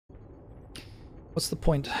What's the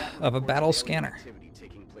point of a battle scanner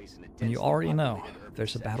when you already know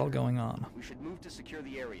there's a battle going on? We should move to secure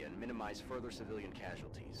the area and minimize further civilian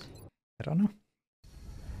casualties. I don't know.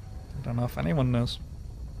 I don't know if anyone knows.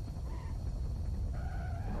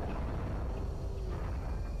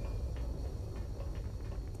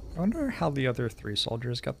 I wonder how the other 3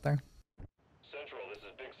 soldiers got there. Central, this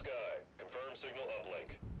is Big Sky. Confirm signal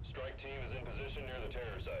uplink. Strike team is in position near the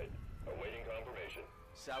terror site. Awaiting confirmation.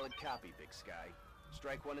 Solid copy, Big Sky.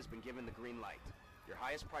 Strike 1 has been given the green light. Your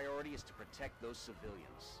highest priority is to protect those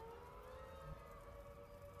civilians.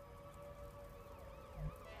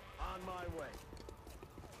 On my way.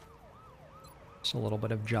 Just a little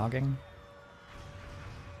bit of jogging.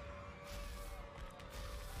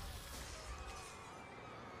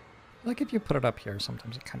 Like if you put it up here,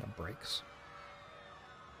 sometimes it kind of breaks.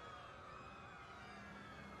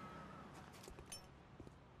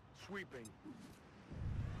 Sweeping.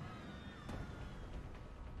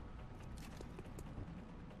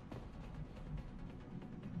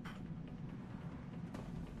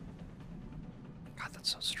 God,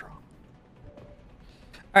 that's so strong.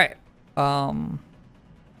 All right.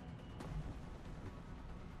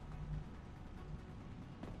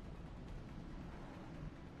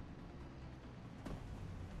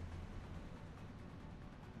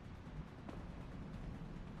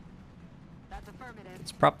 That's affirmative.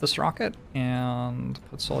 Let's prop this rocket and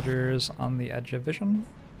put soldiers on the edge of vision.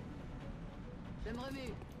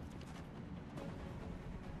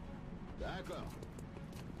 D'accord.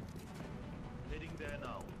 Heading there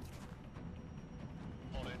now.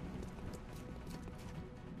 On it.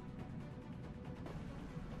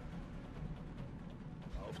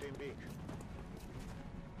 Auf dem Weg.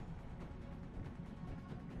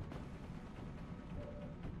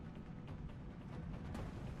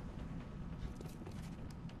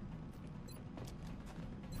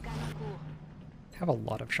 Have a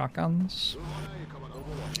lot of shotguns.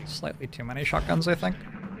 Slightly too many shotguns, I think.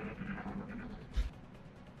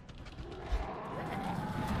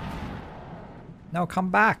 No,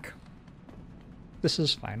 come back! This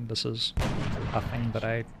is fine. This is a thing that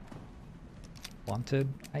I wanted,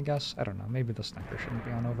 I guess. I don't know. Maybe the sniper shouldn't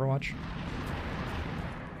be on Overwatch.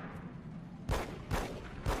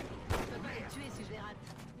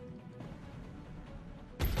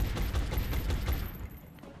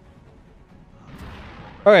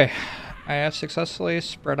 Okay, I have successfully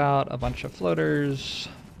spread out a bunch of floaters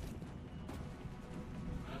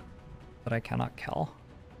that I cannot kill.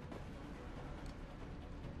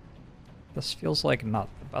 This feels like not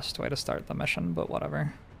the best way to start the mission, but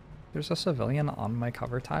whatever. There's a civilian on my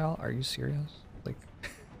cover tile? Are you serious? Like,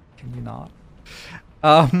 can you not?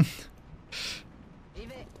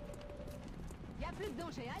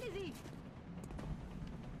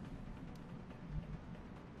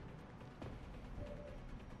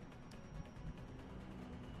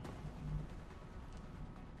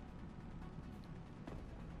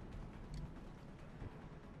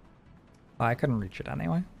 I couldn't reach it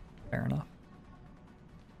anyway. Fair enough.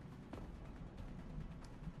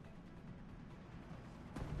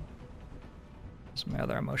 There's my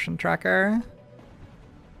other motion tracker.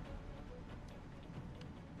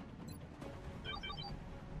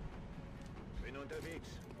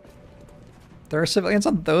 There are civilians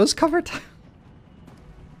on those cover tiles.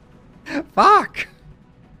 Fuck!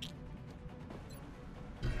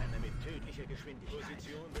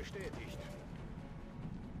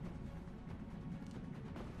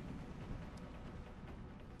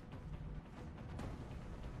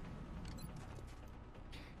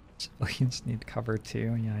 Civilians need cover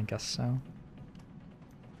too. Yeah, I guess so.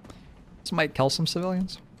 This might kill some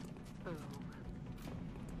civilians.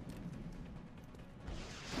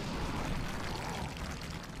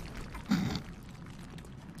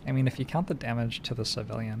 I mean, if you count the damage to the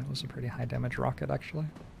civilian, it was a pretty high damage rocket, actually.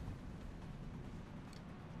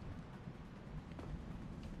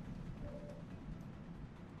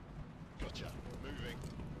 Gotcha. Moving.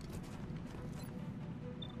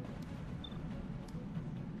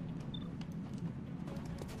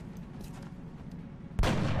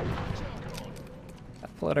 That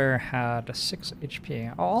floater had 6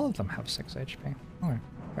 HP. Oh, all of them have 6 HP. Oh,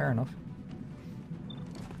 fair enough.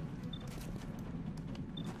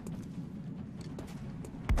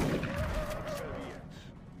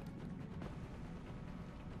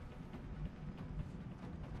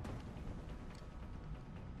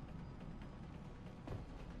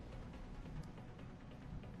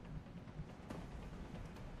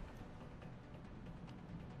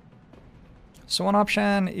 So one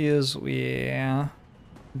option is we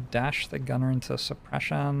dash the gunner into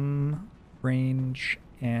suppression, range,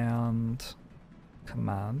 and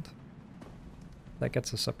command. That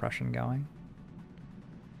gets a suppression going.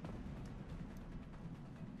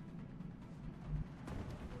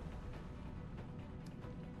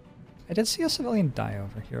 I did see a civilian die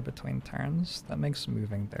over here between turns. That makes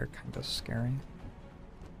moving there kind of scary.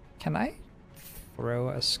 Can I throw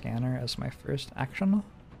a scanner as my first action?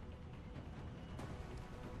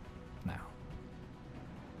 No.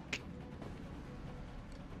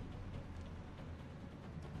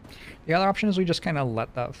 The other option is we just kind of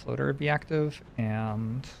let that floater be active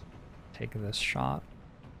and take this shot.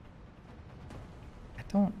 I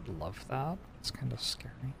don't love that. It's kind of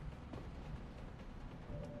scary.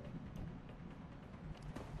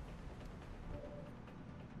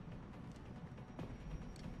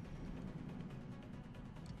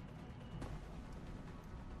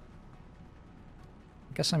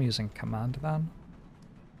 I guess I'm using command then.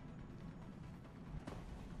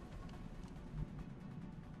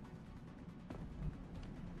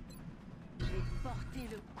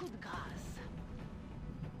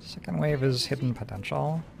 Second wave is hidden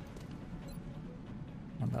potential.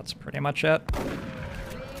 And that's pretty much it.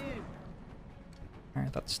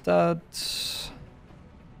 Alright, that's dead.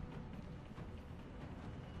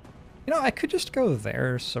 You know, I could just go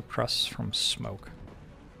there, suppress from smoke.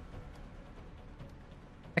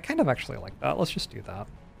 I kind of actually like that. Let's just do that.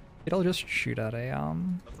 It'll just shoot at a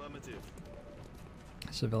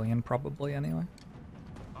civilian probably anyway.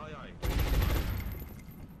 Aye, aye.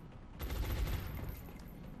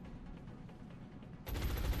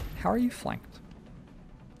 How are you flanked?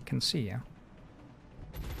 I can see you.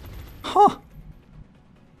 Huh!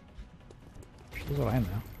 Here's what I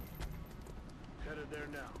know. Headed there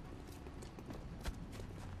now.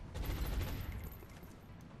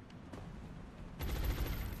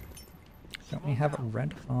 Don't we have a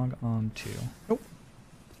red fog on too? Nope.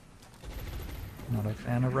 Not a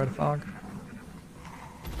fan of red fog.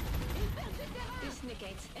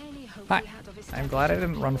 Hi. I'm glad I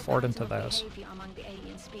didn't run forward into those.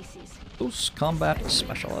 Boost combat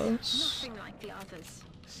specialists.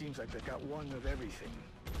 Seems like they got one of everything.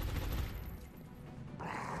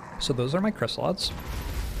 So those are my chrysalids.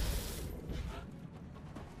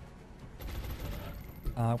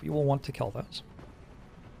 We will want to kill those.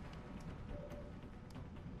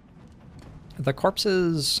 The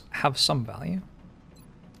corpses have some value.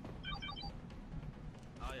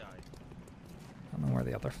 Aye, aye. I don't know where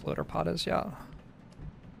the other floater pod is yet.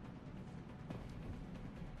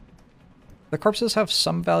 The corpses have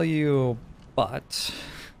some value, but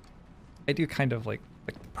I do kind of like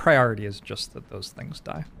the priority is just that those things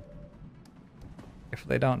die. If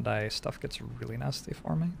they don't die, stuff gets really nasty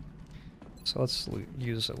for me. So let's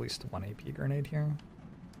use at least one AP grenade here.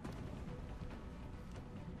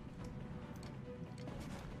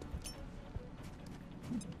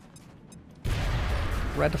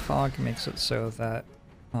 Red fog makes it so that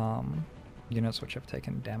units which have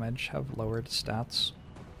taken damage have lowered stats.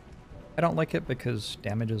 I don't like it because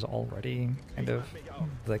damage is already kind of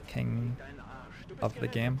the king of the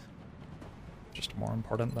game. Just more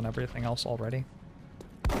important than everything else already.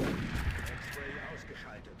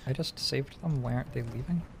 I just saved them. Why aren't they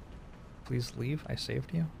leaving? Please leave. I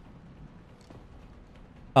saved you.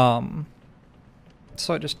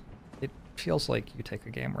 So it feels like you take a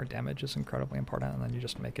game where damage is incredibly important and then you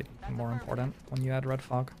just make it even more important when you add red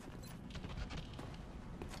fog.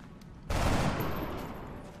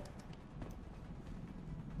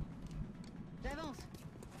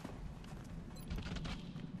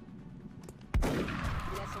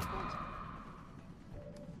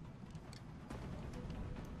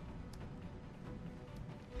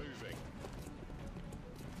 Moving.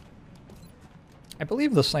 I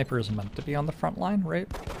believe the sniper is meant to be on the front line, right?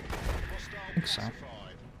 I think so.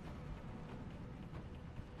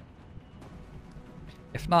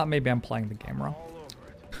 If not, maybe I'm playing the game wrong. All over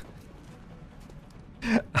it.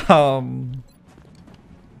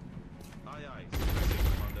 Aye, aye.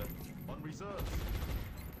 Commander. On reserve.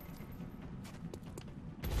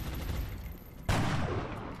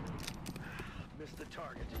 Missed the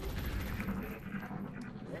target.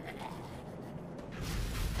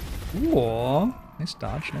 Ooh, nice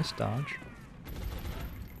dodge, nice dodge.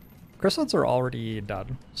 Chrysalids are already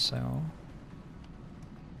dead, so...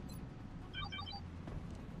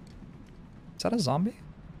 Is that a zombie?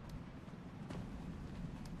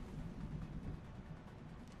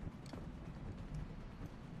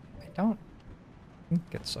 I don't think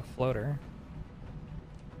it's a floater.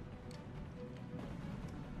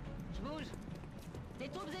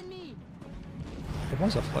 It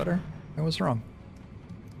was a floater. I was wrong.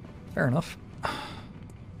 Fair enough.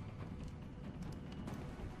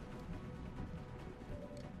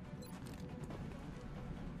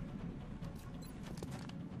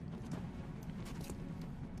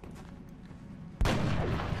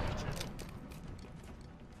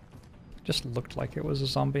 just looked like it was a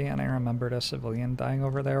zombie, and I remembered a civilian dying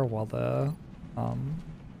over there while the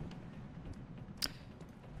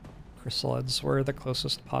chrysalids were the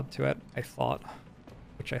closest pod to it, I thought.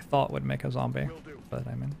 Which I thought would make a zombie. But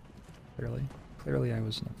I mean, clearly I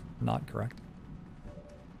was not correct.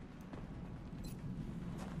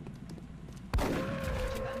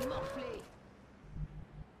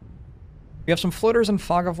 We have some floaters in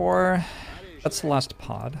Fog of War. That's the last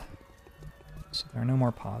pod. So there are no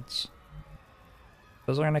more pods.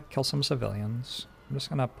 Those are gonna kill some civilians. I'm just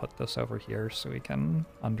gonna put this over here so we can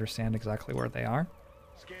understand exactly where they are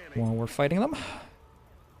while we're fighting them.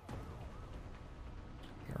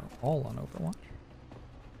 We are all on Overwatch.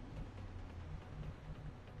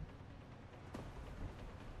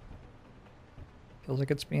 Feels like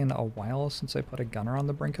it's been a while since I put a gunner on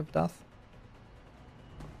the brink of death.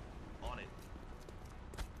 On it.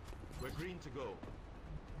 We're green to go.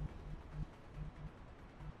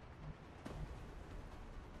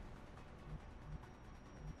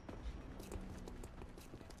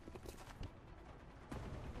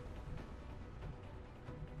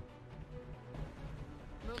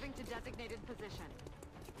 Moving to designated position.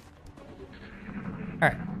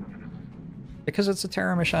 Alright. Because it's a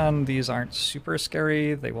terror mission, these aren't super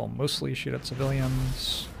scary. They will mostly shoot at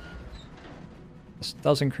civilians. This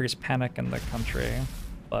does increase panic in the country,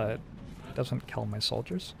 but it doesn't kill my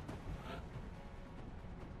soldiers.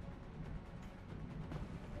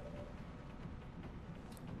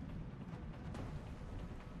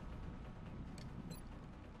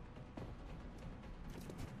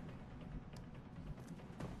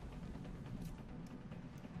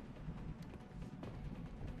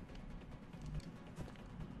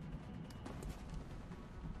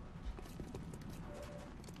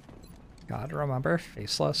 God, remember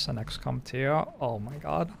Faceless and XCOM 2? Oh my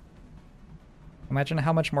god. Imagine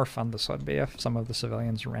how much more fun this would be if some of the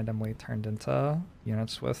civilians randomly turned into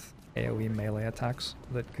units with AoE melee attacks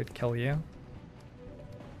that could kill you.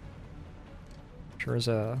 Sure is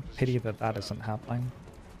a pity that that isn't happening.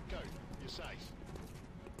 Go. You're safe.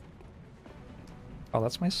 Oh,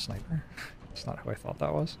 that's my sniper. That's not who I thought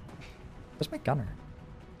that was. Where's my gunner?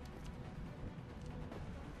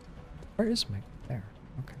 Where is my... There.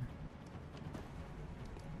 Okay.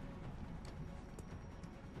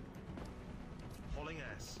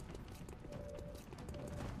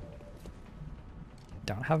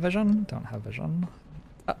 Don't have vision? Don't have vision.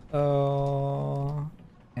 Uh-oh.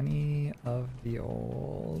 Any of the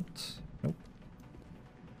old... Nope.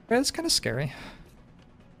 It's kind of scary.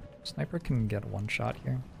 Sniper can get one shot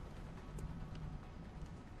here.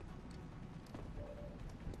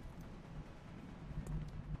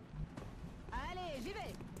 Allez, j'y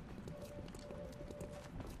vais.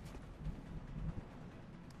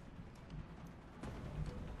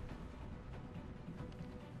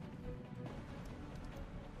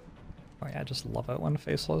 Oh yeah, I just love it when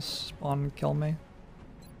Faceless spawn kill me.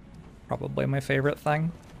 Probably my favorite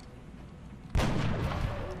thing. No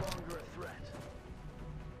longer a threat.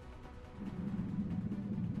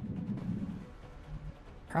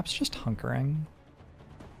 Perhaps just hunkering.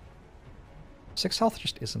 6 health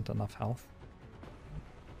just isn't enough health.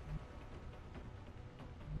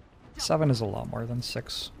 7 is a lot more than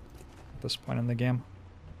 6 at this point in the game.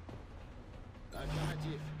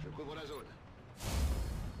 Impératif. Je couvre la zone.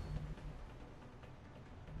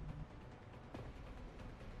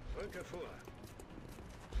 Rücke vor.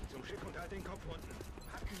 Zum Schiff und halt den Kopf unten.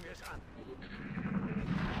 Packen wir es an.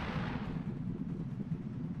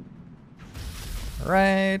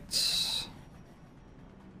 Right.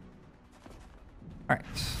 Alright.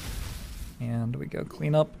 And we go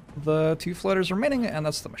clean up the 2 floaters remaining, and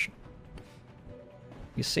that's the mission.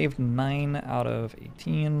 We saved 9 out of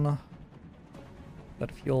 18.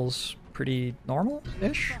 That feels pretty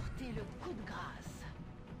normal-ish. Portez le coup de grâce.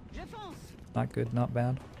 Je fonce. Not good, not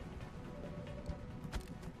bad.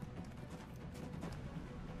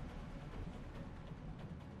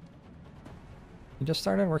 You just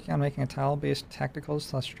started working on making a tile-based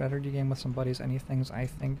tactical/strategy game with some buddies. Any things I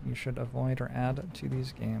think you should avoid or add to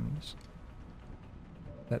these games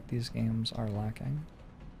that these games are lacking?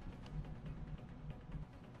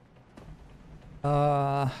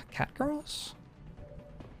 Cat girls?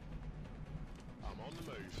 I'm on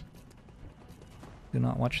the move. Do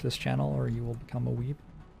not watch this channel or you will become a weeb.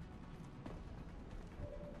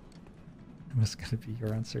 And this is gonna be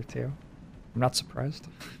your answer too. I'm not surprised.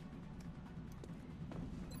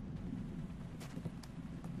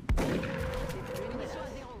 Munition à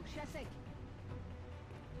zéro. Je suis à sec.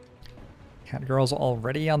 Cat girls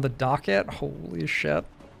already on the docket? Holy shit.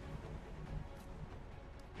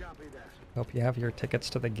 Copy that. Hope you have your tickets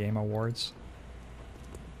to the Game Awards.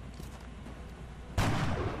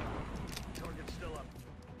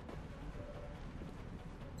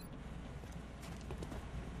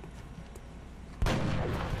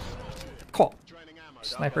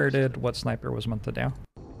 Sniper did what sniper was meant to do.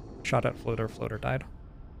 Shot at floater, floater died.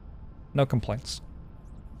 No complaints.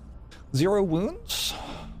 0 wounds?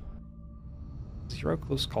 0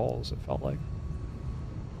 close calls, it felt like.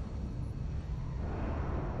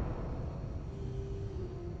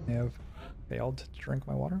 I have failed to drink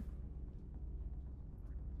my water.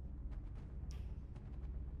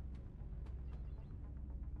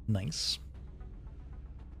 Nice.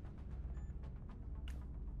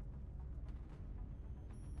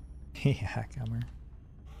 Yeah, Camera.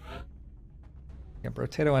 Yeah,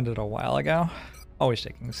 Brotato ended a while ago. Always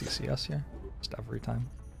taking CCS here. Just every time.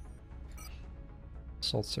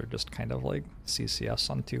 Assaults are just kind of like CCS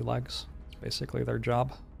on 2 legs. It's basically their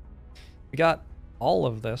job. We got all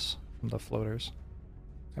of this from the floaters.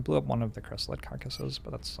 I blew up one of the chrysalid carcasses, but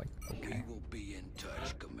that's like okay. We will be in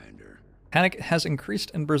touch, Commander. Panic has increased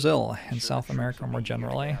in Brazil and South America more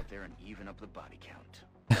generally. Out there and even up the body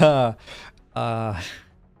count.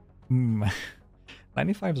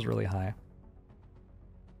 95 is really high.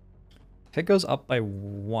 If it goes up by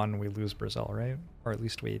 1, we lose Brazil, right? Or at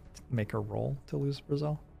least we make a roll to lose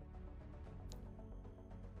Brazil.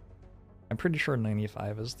 I'm pretty sure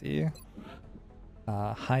 95 is the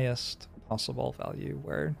highest possible value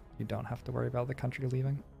where you don't have to worry about the country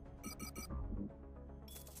leaving.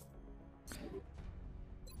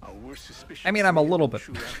 We're suspicious. I mean, I'm a little bit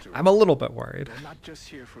worried. They're not just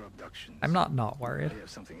here for abductions. I'm not worried. They have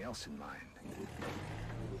something else in mind.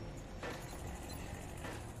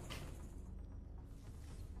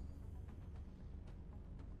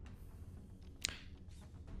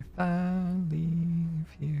 If I leave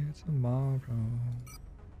here tomorrow.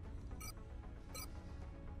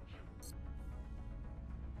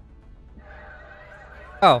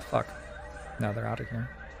 Oh, fuck. No, they're out of here.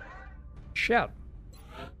 Shit.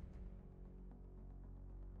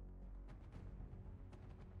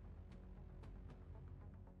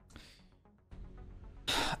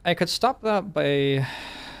 I could stop that by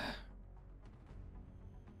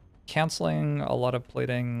canceling a lot of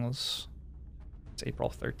platings. It's April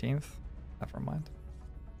 13th. Never mind.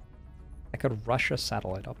 I could rush a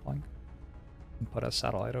satellite uplink and put a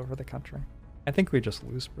satellite over the country. I think we just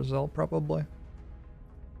lose Brazil, probably.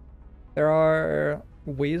 There are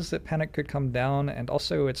ways that Panic could come down, and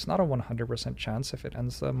also it's not a 100% chance if it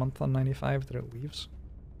ends the month on 95 that it leaves.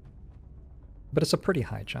 But it's a pretty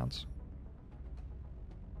high chance.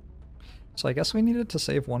 So I guess we needed to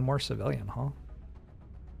save 1 more civilian, huh?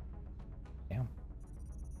 Damn.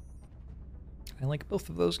 I like both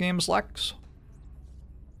of those games, Lex.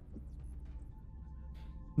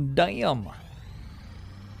 Damn.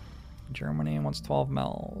 Germany wants 12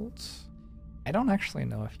 melds. I don't actually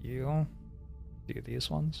know if you do these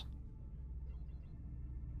ones.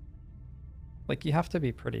 Like, you have to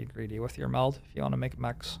be pretty greedy with your meld if you want to make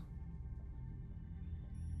mechs.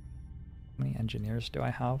 How many engineers do I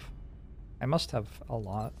have? I must have a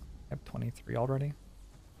lot. I have 23 already.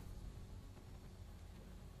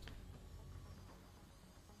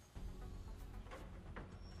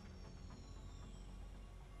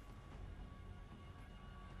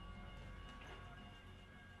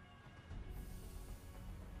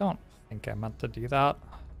 Don't think I meant to do that.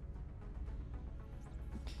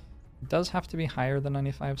 It does have to be higher than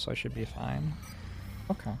 95, so I should be fine.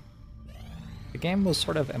 Okay. The game was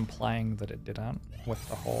sort of implying that it didn't with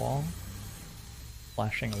the whole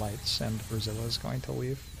flashing lights and Brazil is going to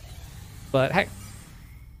leave. But hey,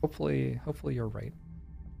 hopefully you're right.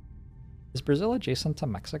 Is Brazil adjacent to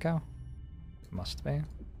Mexico? It must be.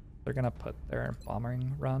 They're gonna put their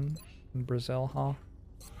bombing run in Brazil, huh?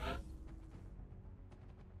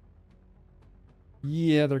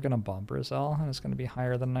 Yeah, they're gonna bomb Brazil, and it's gonna be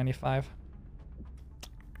higher than 95.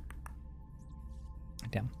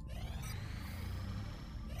 Damn.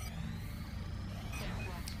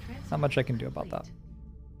 Not much I can do about that.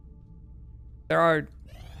 There are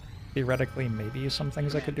theoretically maybe some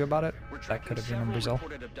things I could do about it. That could have been in Brazil,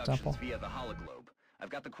 for example. Via the hologlobe. I've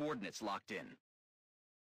got the coordinates locked in.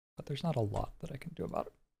 But there's not a lot that I can do about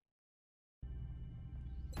it.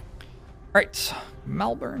 Alright,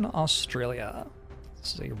 Melbourne, Australia.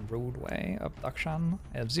 This is a roadway abduction.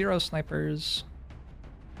 I have 0 snipers.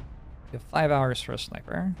 We have 5 hours for a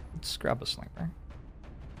sniper. Let's grab a sniper.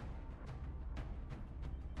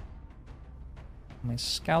 My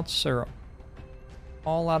scouts are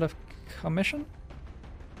all out of commission.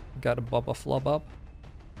 Got a Bubba Flub up.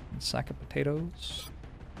 And sack of potatoes.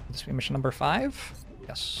 This will be mission number 5.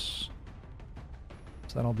 Yes.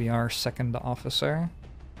 So that'll be our 2nd officer.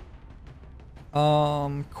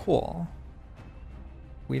 Cool.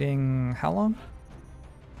 Waiting how long?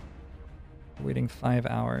 Waiting 5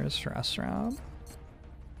 hours for SRAB.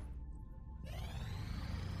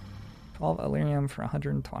 12 Illyrium for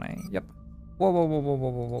 120. Yep. Whoa, whoa, whoa, whoa, whoa,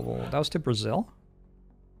 whoa, whoa, whoa. That was to Brazil?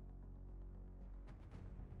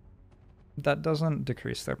 That doesn't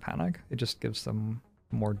decrease their panic. It just gives them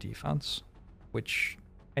more defense, which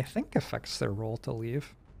I think affects their roll to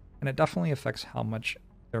leave. And it definitely affects how much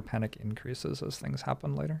their panic increases as things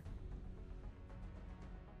happen later.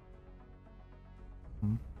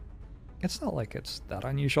 It's not like it's that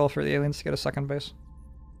unusual for the aliens to get a second base.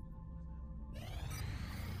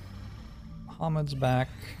 Muhammad's back.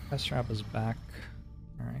 Esrab is back.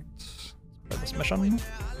 Alright. Let's play this mission.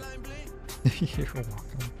 You're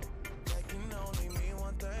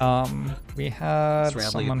welcome. We had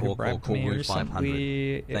someone who bribed me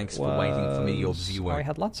recently. Thanks for waiting for me, your viewer. I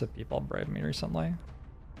had lots of people bribe me recently.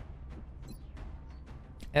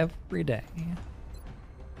 Every day.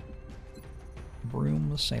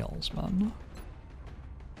 Broom salesman.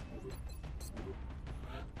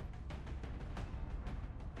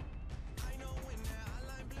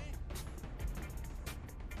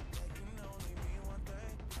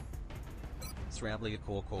 Sravlia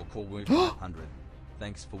call 500.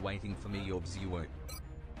 Thanks for waiting for me, your viewer.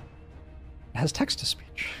 It has text to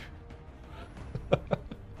speech.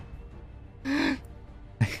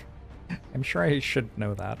 I'm sure I should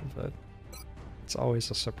know that, but it's always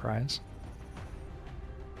a surprise.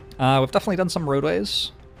 We've definitely done some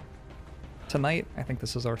roadways tonight. I think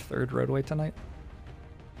this is our third roadway tonight.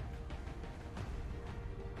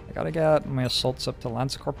 I gotta get my assaults up to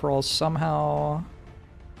Lance Corporal somehow.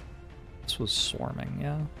 This was swarming,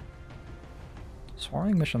 yeah.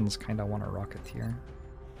 Swarming missions kinda want a Rocketeer.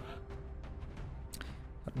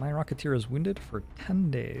 But my Rocketeer is wounded for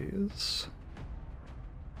 10 days.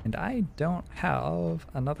 And I don't have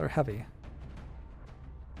another heavy.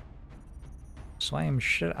 So I am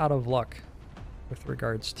shit out of luck with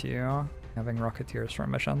regards to having Rocketeers for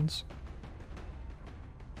missions.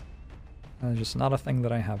 It's just not a thing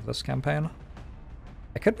that I have this campaign.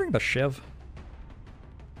 I could bring the Shiv.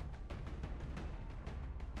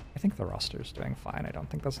 I think the roster's doing fine. I don't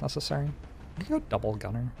think that's necessary. I could go double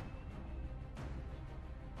gunner.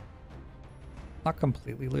 Not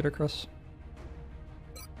completely ludicrous.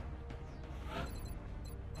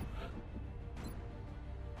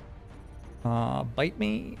 Bite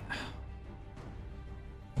me.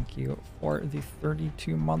 Thank you for the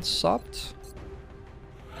 32 months subbed.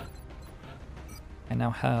 I now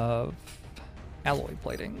have alloy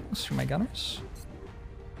platings for my gunners.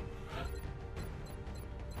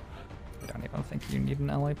 I don't even think you need an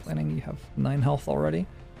alloy plating. You have 9 health already.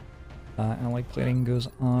 Alloy plating goes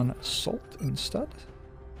on Assault instead.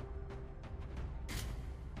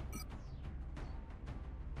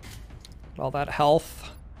 Get all that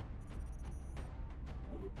health.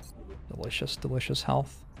 Delicious, delicious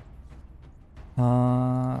health.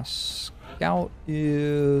 Scout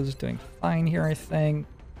is doing fine here, I think.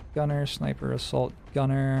 Gunner, sniper, assault,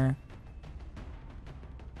 gunner.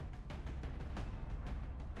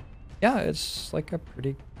 Yeah, it's like a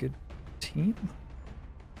pretty good team.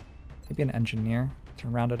 Maybe an engineer to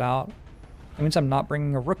round it out. It means I'm not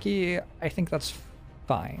bringing a rookie. I think that's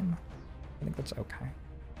fine. I think that's okay.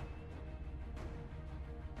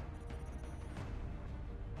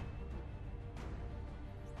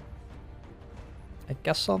 I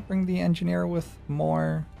guess I'll bring the engineer with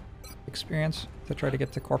more experience to try to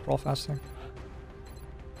get to corporal faster.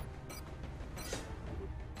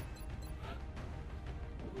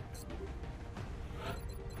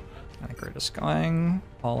 I think we're just going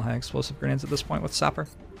all high explosive grenades at this point with Sapper.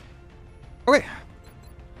 Okay.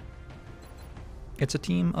 It's a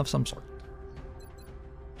team of some sort.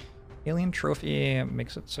 Alien trophy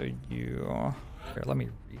makes it so you... Here, let me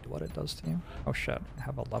read what it does to you. Oh shit, I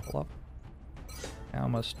have a level up. I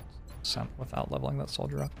almost sent without leveling that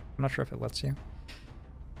soldier up. I'm not sure if it lets you.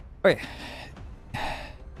 Okay.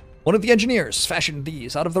 One of the engineers fashioned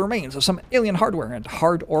these out of the remains of some alien hardware and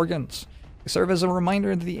hard organs. They serve as a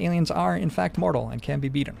reminder that the aliens are, in fact, mortal and can be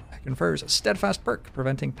beaten. It confers a steadfast perk,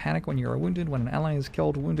 preventing panic when you are wounded, when an ally is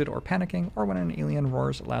killed, wounded, or panicking, or when an alien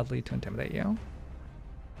roars loudly to intimidate you.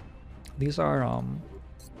 These are,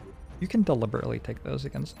 you can deliberately take those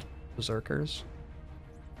against berserkers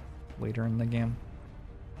later in the game.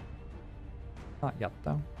 Not yet,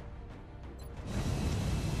 though.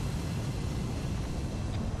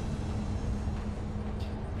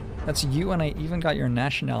 That's you, and I even got your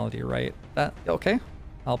nationality right. That okay?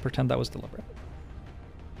 I'll pretend that was deliberate.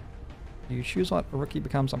 Do you choose what a rookie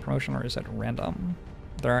becomes on promotion, or is it random?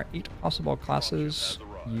 There are 8 possible classes.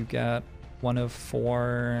 You get one of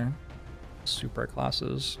 4 super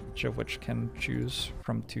classes, each of which can choose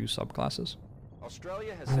from 2 subclasses.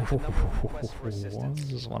 Australia has sent a number of requests for assistance.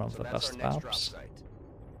 This is one of the best maps.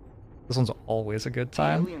 This one's always a good The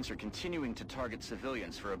time. aliens are continuing to target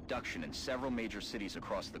civilians for abduction in several major cities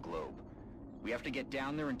across the globe. We have to get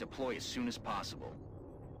down there and deploy as soon as possible.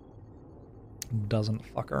 Doesn't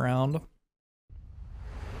fuck around.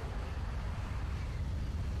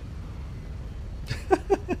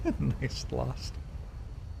 Nice lost.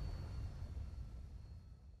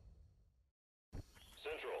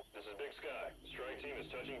 Central, this is Big Sky. Strike team is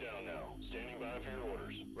touching down now. Standing by for your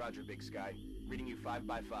orders. Roger, Big Sky. Reading you 5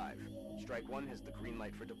 by 5. Strike 1 has the green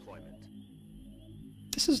light for deployment.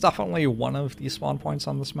 This is definitely one of the spawn points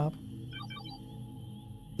on this map.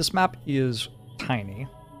 This map is tiny.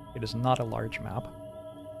 It is not a large map.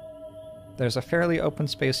 There's a fairly open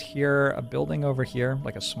space here, a building over here,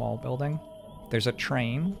 like a small building. There's a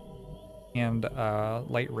train and a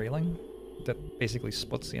light railing that basically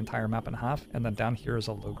splits the entire map in half, and then down here is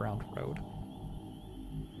a low ground road.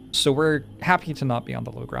 So we're happy to not be on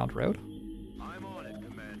the low ground road. I'm on it,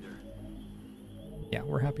 Commander. Yeah,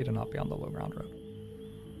 we're happy to not be on the low ground road.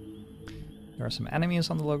 There are some enemies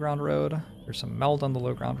on the low ground road. There's some meld on the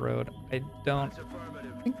low ground road. I don't That's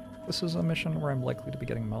affirmative. think this is a mission where I'm likely to be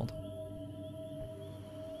getting meld.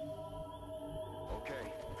 Okay.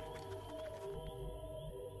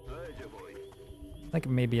 Pleasure, boy. Like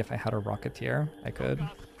maybe if I had a Rocketeer, I could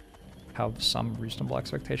have some reasonable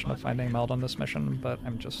expectation of finding meld on this mission, but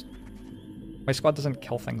I'm just... My squad doesn't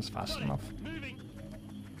kill things fast enough.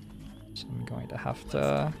 So I'm going to have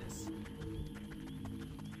to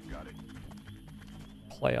Got it.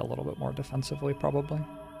 play a little bit more defensively, probably.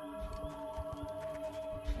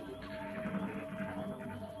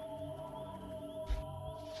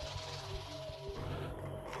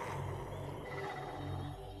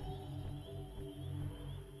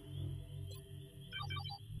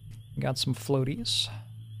 Got some floaties.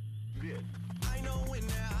 We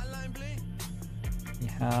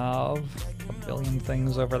have a billion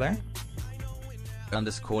things over there.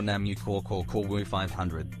 Underscore Namu call Wu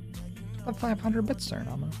 500. About 500 bits there,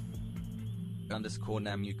 Nama. Underscore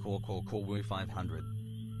Namu call Wu 500.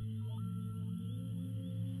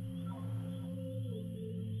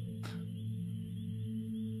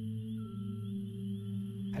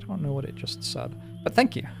 I don't know what it just said, but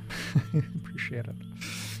thank you. Appreciate it.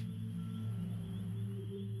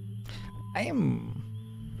 I am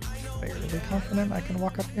fairly confident I can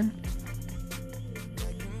walk up here.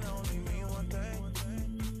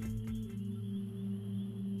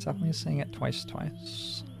 It's definitely saying it twice.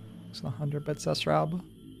 It's the 100 bits SRAB.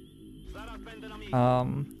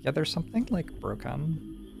 Yeah, there's something like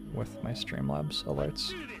broken with my Streamlabs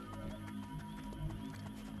alerts.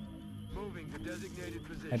 Moving to designated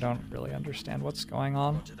position. I don't really understand what's going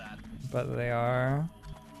on, but they are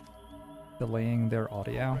delaying their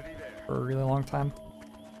audio for a really long time.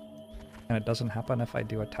 And it doesn't happen if I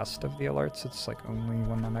do a test of the alerts, it's like only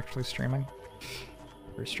when I'm actually streaming.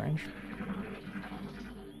 Very strange.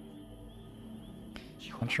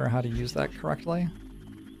 Not sure how to use that correctly.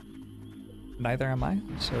 Neither am I,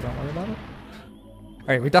 so don't worry about it.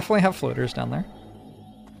 Alright, we definitely have floaters down there.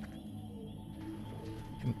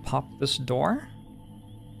 Can pop this door.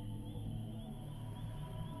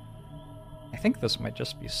 I think this might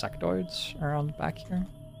just be sectoids around back here.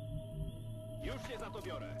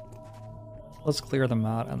 Let's clear them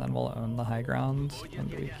out and then we'll own the high ground,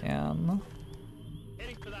 and we can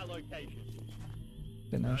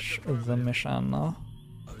finish the mission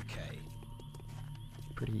Okay.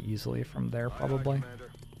 pretty easily from there, probably.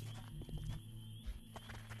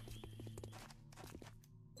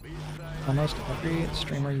 Almost every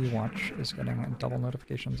streamer you watch is getting double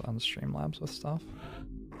notifications on Streamlabs with stuff.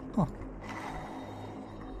 Huh.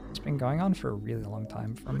 It's been going on for a really long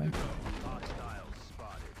time for me.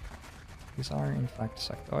 These are, in fact,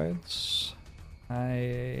 sectoids.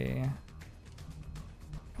 I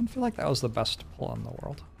don't feel like that was the best pull in the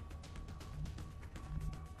world.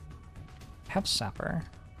 I have Sapper.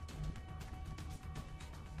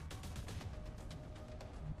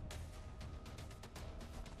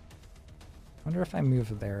 I wonder if I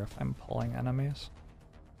move there if I'm pulling enemies.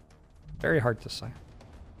 Very hard to say.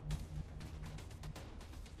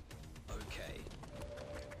 Okay.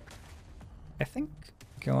 I think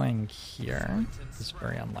going here is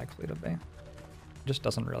very unlikely to be. It just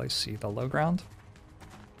doesn't really see the low ground.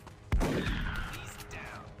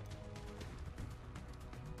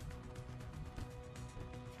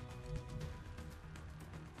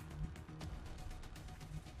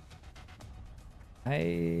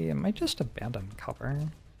 I might just abandon cover.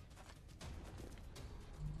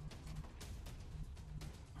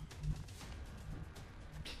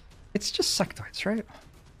 It's just sectoids, right?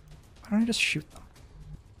 Why don't I just shoot them?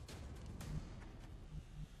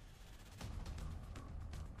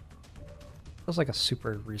 Feels like a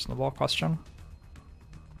super reasonable question.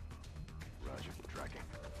 Roger, tracking.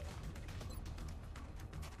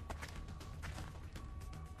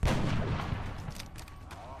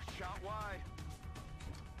 Oh, shot wide.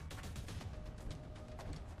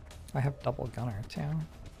 I have double gunner too.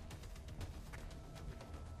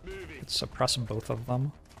 Could suppress both of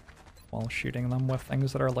them while shooting them with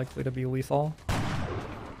things that are likely to be lethal.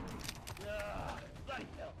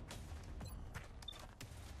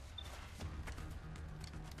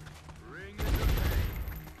 Bring in the pain.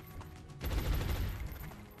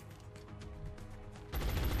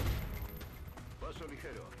 Paso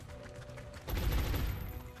ligero.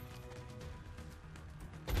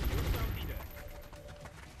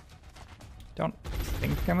 Don't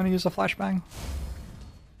think I'm gonna use a flashbang.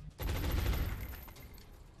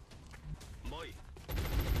 Muy.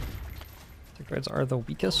 Sectoids are the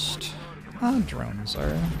weakest. Drones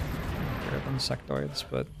are better than sectoids,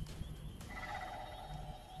 but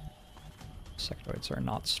sectoids are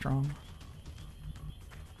not strong.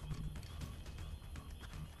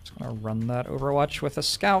 Just gonna run that Overwatch with a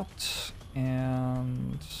scout,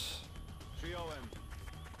 and COM.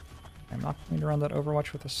 I'm not going to run that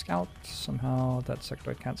Overwatch with a scout. Somehow that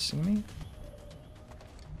sectoid can't see me.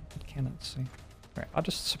 It cannot see. Alright, I'll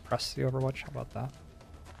just suppress the Overwatch. How about that?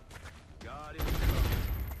 Got it.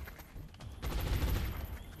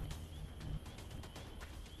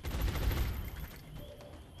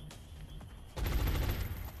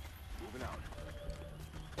 Moving out.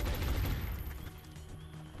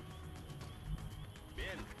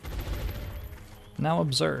 Bien. Now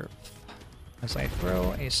observe as I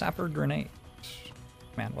throw a sapper grenade.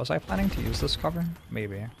 Man, was I planning to use this cover?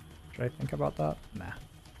 Maybe. Should I think about that? Nah.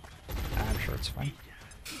 I'm sure it's fine.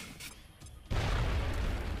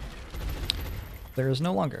 There is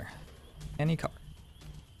no longer any cover.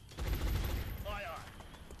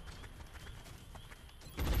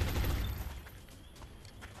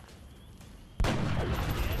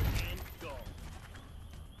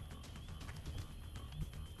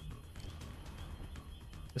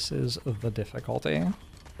 This is the difficulty.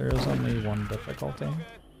 There is only one difficulty.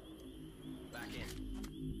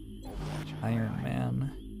 Iron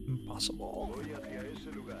Man. Impossible. Voy hacia ese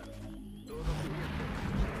lugar. Todo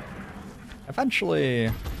Eventually,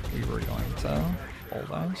 we were going to pull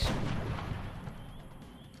those.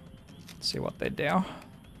 Let's see what they do. ET's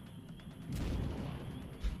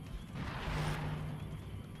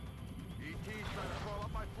trying to crawl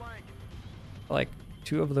up my flank. Like,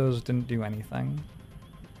 2 of those didn't do anything.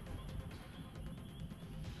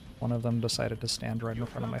 One of them decided to stand right in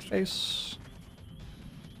front of my face.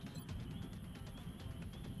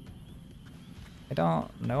 I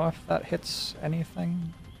don't know if that hits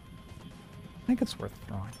anything. I think it's worth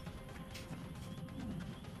throwing.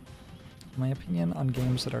 My opinion on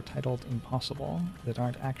games that are titled impossible, that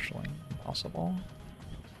aren't actually impossible,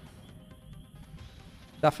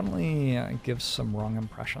 definitely gives some wrong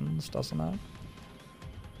impressions, doesn't it?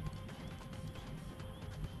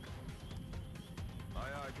 Aye,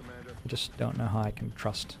 aye, Commander. I just don't know how I can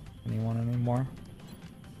trust anyone anymore.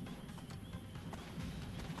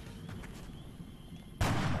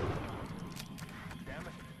 Damn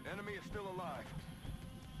it. Enemy is still alive.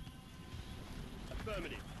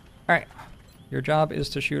 Affirmative. Alright, your job is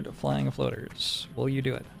to shoot flying floaters. Will you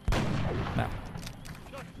do it? No.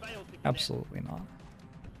 Absolutely not.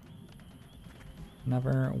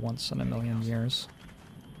 Never once in a million years.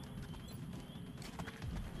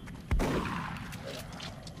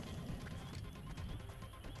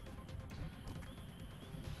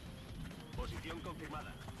 Posición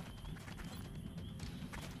confirmada.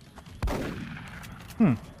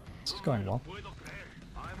 This is going well. Puedo creer.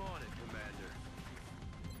 I'm on it, Commander.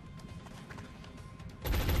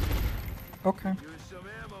 Okay. Use some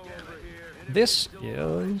ammo over here. This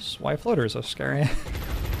is why floaters are scary.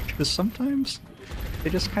 Because sometimes they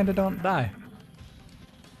just kind of don't die.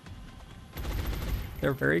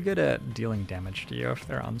 They're very good at dealing damage to you if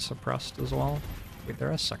they're unsuppressed as well. Wait, there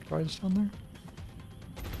are sectoids down there?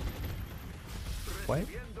 Wait.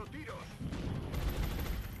 Recibiendo tiros.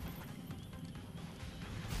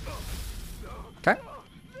 Okay.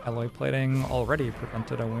 Alloy plating already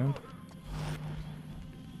prevented a wound.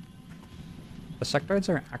 The sectoids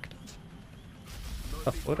are active.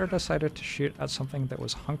 The floater decided to shoot at something that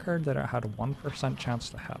was hunkered that it had a 1% chance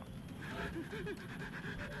to hit.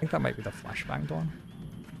 I think that might be the flashbanged one.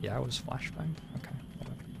 Yeah, it was flashbanged. Okay.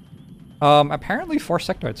 Apparently 4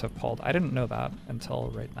 sectoids have pulled. I didn't know that until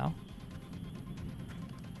right now.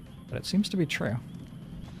 But it seems to be true.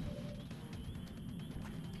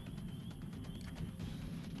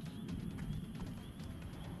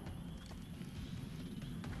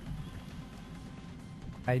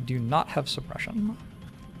 I do not have suppression.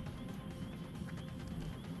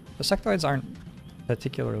 The sectoids aren't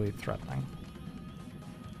particularly threatening.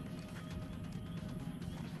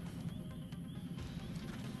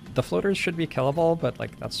 The floaters should be killable, but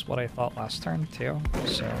like that's what I thought last turn too,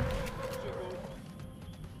 so...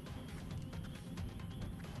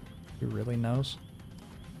 Who really knows?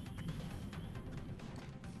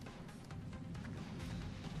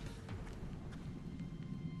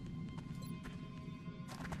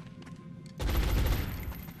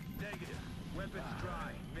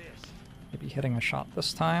 Maybe hitting a shot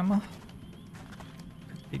this time.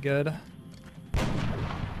 Could be good.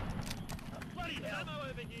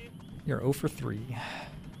 You're 0 for 3.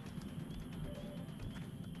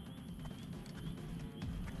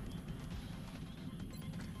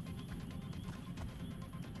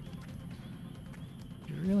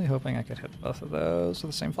 Really hoping I could hit both of those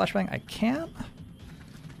with the same flashbang. I can.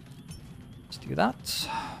 Let's do that.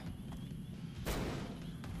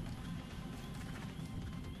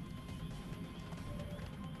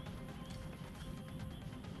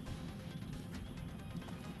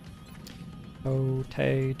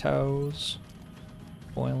 Potatoes.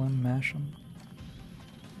 Boil them, mash them.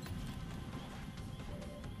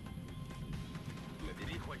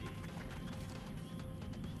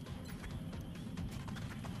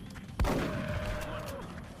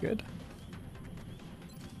 Good.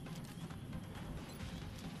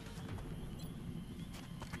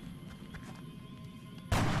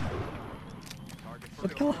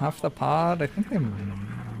 Did kill half the pod. I think they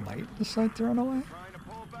might decide to run away.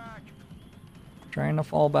 Trying to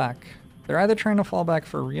fall back. They're either trying to fall back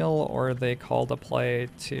for real or they called a play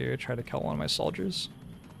to try to kill one of my soldiers.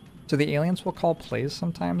 So the aliens will call plays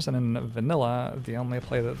sometimes, and in vanilla, the only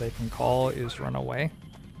play that they can call is run away.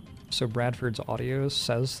 So Bradford's audio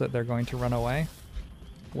says that they're going to run away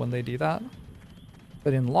when they do that.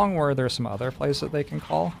 But in Long War, there are some other plays that they can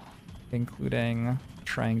call, including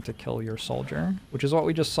trying to kill your soldier, which is what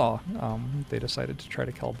we just saw. They decided to try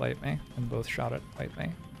to kill Bite Me, and both shot at Bite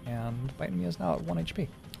Me. And Bite Me is now at 1 HP.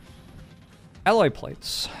 Alloy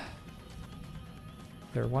plates.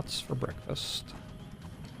 They're what's for breakfast.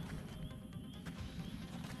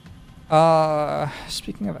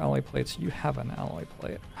 Speaking of alloy plates, you have an alloy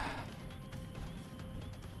plate.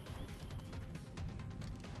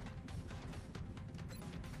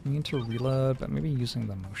 I need to reload, but maybe using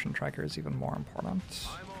the motion tracker is even more important.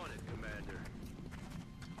 I'm on it, Commander.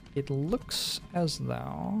 It looks as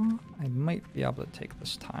though I might be able to take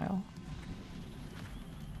this tile.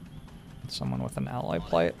 Someone with an alloy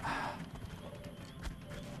plate.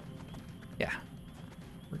 Yeah,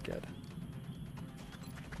 we're good.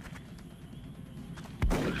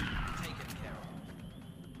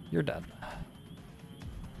 You're dead.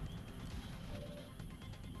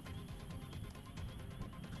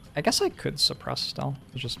 I guess I could suppress still.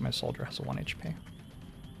 It's just my soldier has a 1 HP.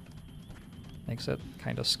 Makes it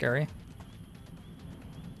kind of scary.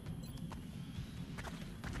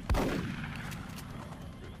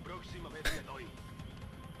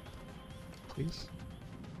 Please.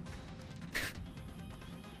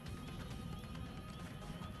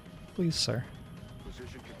 Please, sir.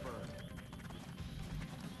 Position confirmed.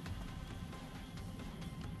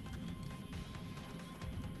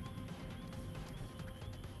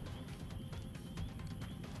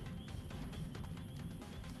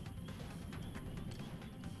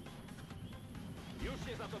 Już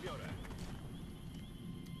się za to biorę.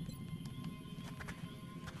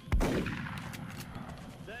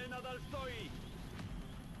 Cel nadal stoi.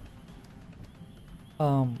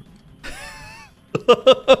 Uh-huh.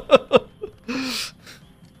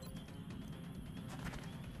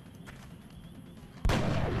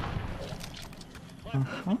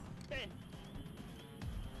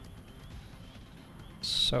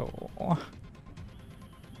 So, what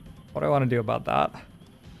do I want to do about that?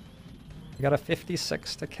 I got a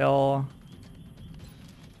 56 to kill,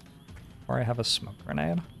 or I have a smoke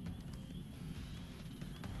grenade.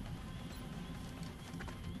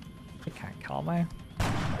 It can't kill me.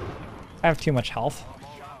 I have too much health.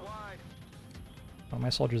 One of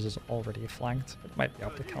my soldiers is already flanked. It might be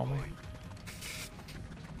able to kill me.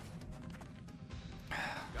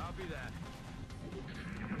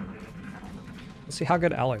 Let's see how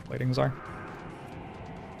good alloy platings are.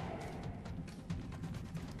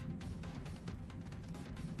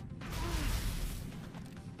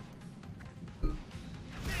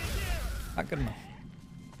 Not good enough.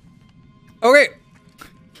 Okay.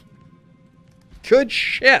 Good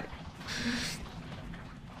shit.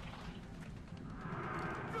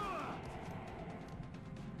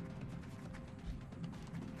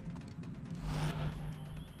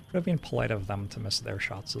 Would have been polite of them to miss their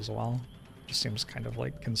shots as well. Just seems kind of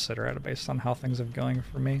like considerate based on how things have going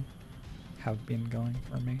for me. Have been going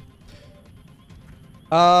for me.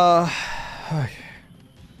 Okay.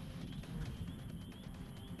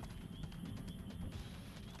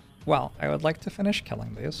 Well, I would like to finish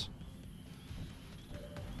killing these.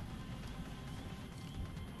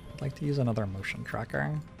 I'd like to use another motion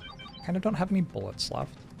tracker. Kind of don't have any bullets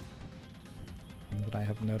left. That I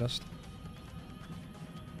have noticed.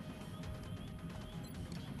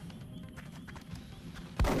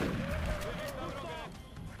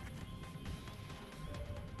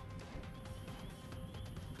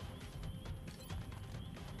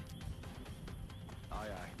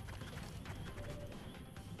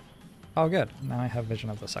 Oh good, now I have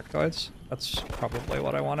vision of the sectoids. That's probably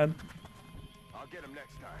what I wanted. I'll get him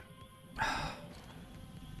next time.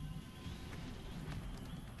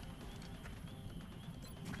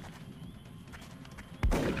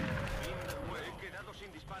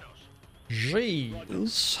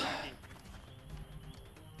 Jeez.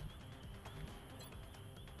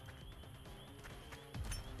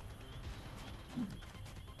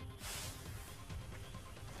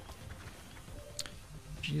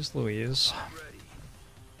 Jeez Louise.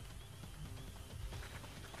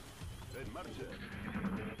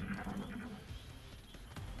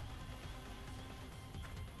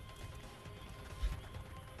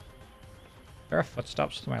 There are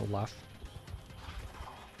footsteps to my left.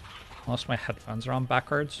 Unless my headphones are on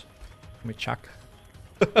backwards. Let me check.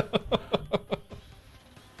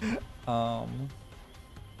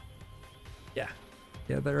 Yeah.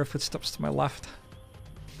 Yeah, there are footsteps to my left.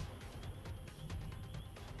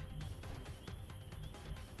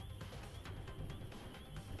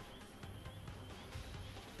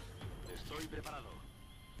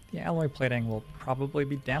 The alloy plating will probably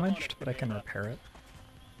be damaged, but I can repair it.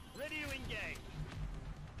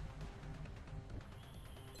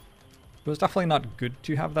 It was definitely not good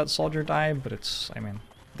to have that soldier die, but it's, I mean,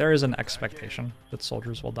 there is an expectation that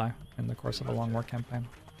soldiers will die in the course of a long war campaign.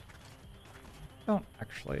 I don't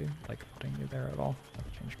actually like putting you there at all.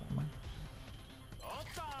 I've changed my mind.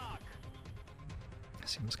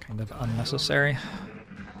 Seems kind of unnecessary.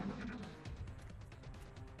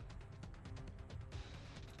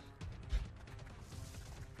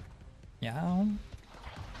 Yeah.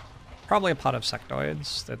 Probably a pot of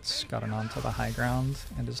sectoids that's gotten onto the high ground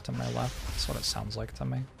and is to my left. That's what it sounds like to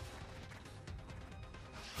me.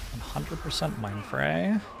 100% mind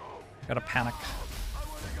fray. Gotta panic.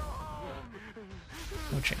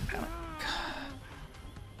 No chain panic.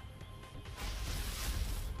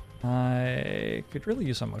 I could really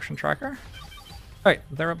use a motion tracker. Alright,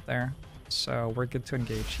 they're up there. So we're good to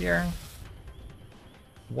engage here.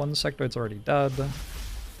 One sectoid's already dead.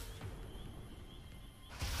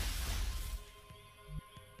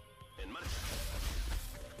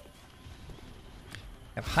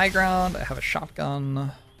 I have high ground, I have a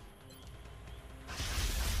shotgun.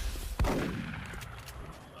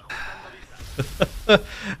 A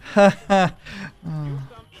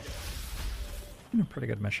pretty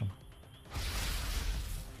good mission.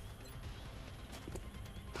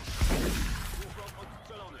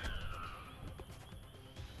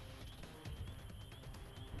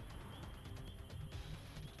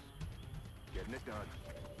 Getting it done.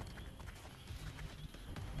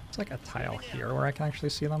 It's like a tile here where I can actually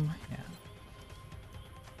see them. Yeah.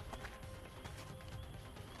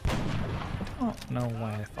 I don't know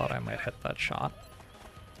why I thought I might hit that shot.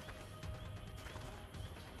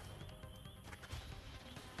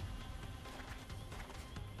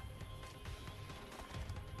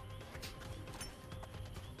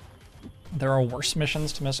 There are worse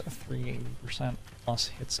missions to miss 380% plus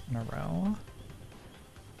hits in a row.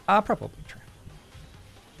 Probably true.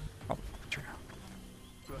 Probably true.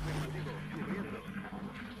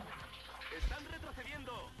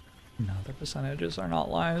 No, their percentages are not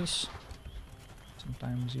lies.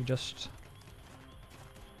 Sometimes you just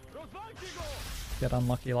get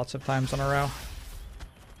unlucky lots of times in a row.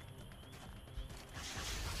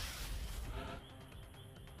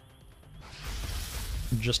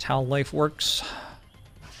 Just how life works.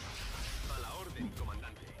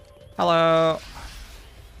 Hello.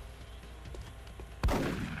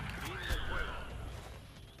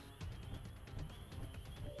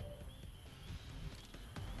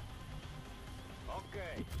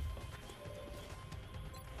 Okay.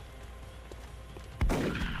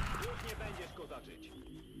 Już nie będziesz kozaczyć.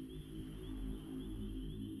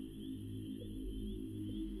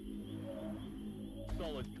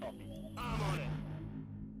 Solid copy. I'm on it.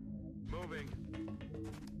 Moving.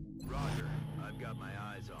 Roger. I've got my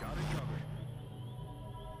eyes on. Got it covered.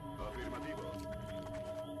 Affirmativo.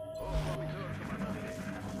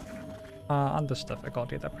 On this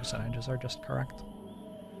difficulty, the percentages are just correct.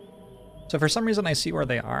 So for some reason I see where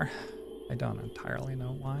they are. I don't entirely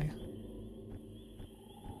know why.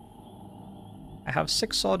 I have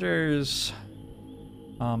 6 soldiers.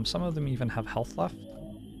 Some of them even have health left.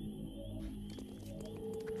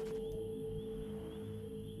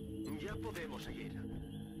 Ya podemos seguir.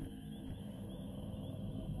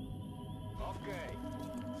 Okay.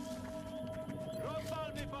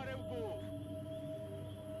 Rozwalmy parę łbów.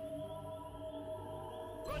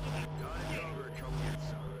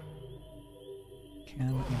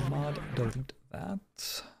 Can a mod delete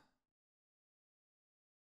that?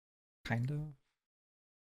 Kind of.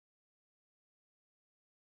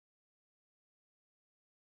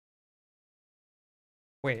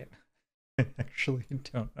 Wait. I actually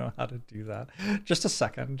don't know how to do that. Just a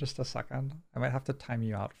second, just a second. I might have to time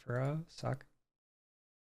you out for a sec.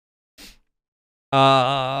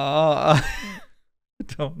 I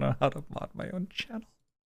don't know how to mod my own channel.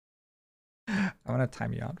 I'm gonna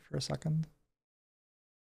time you out for a second.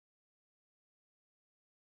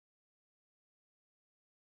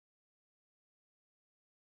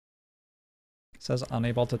 It says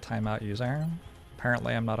unable to time out user.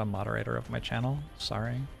 Apparently I'm not a moderator of my channel.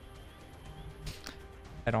 Sorry.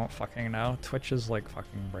 I don't fucking know. Twitch is like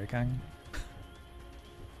fucking breaking.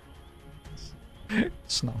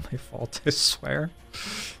 It's not my fault, I swear.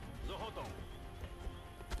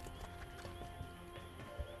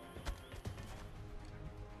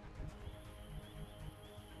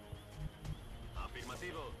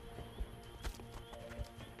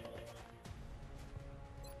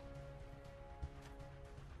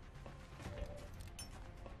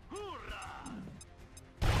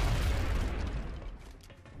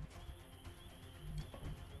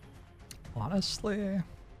 Honestly,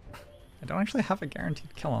 I don't actually have a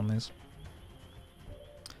guaranteed kill on these.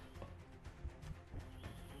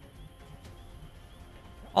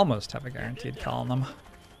 Almost have a guaranteed kill on them.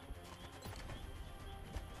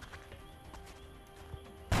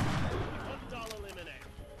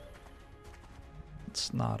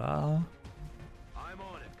 It's not I'm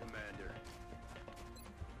on it, Commander.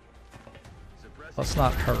 let's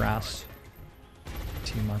not harass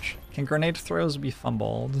too much. Can grenade throws be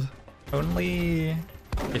fumbled? Only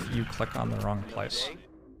if you click on the wrong place.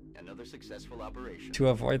 Another successful operation. To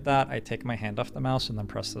avoid that, I take my hand off the mouse and then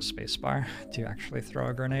press the spacebar to actually throw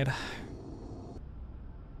a grenade.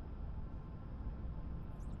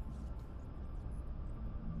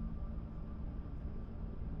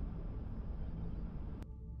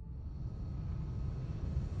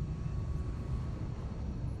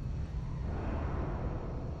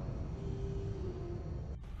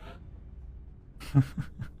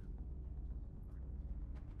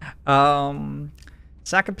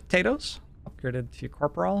 Sack of potatoes upgraded to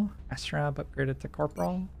corporal. Astrab upgraded to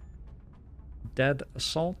corporal. Dead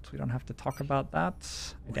assault. We don't have to talk about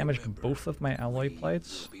that. I damaged both of my alloy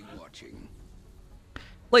plates.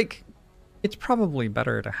 Like, it's probably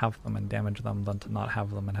better to have them and damage them than to not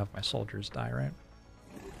have them and have my soldiers die, right?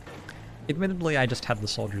 Admittedly, I just had the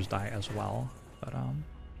soldiers die as well, but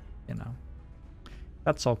you know,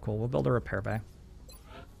 that's all cool. We'll build a repair bay.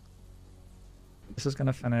 This is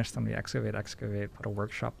gonna finish, then we excavate, put a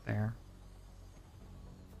workshop there.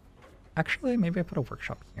 Actually, maybe I put a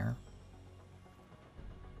workshop here.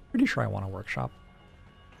 Pretty sure I want a workshop.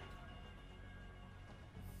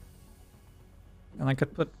 And I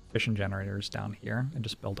could put fission generators down here and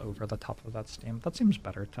just build over the top of that steam. That seems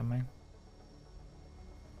better to me.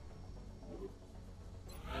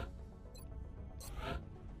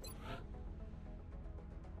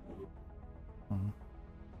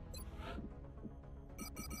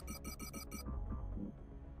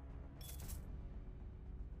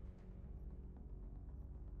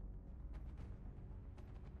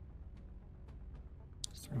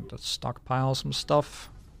 Starting to stockpile some stuff.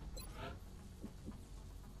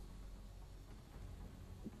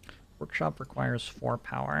 Workshop requires 4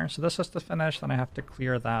 power, so this has to finish, then I have to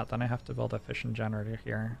clear that, then I have to build a fission generator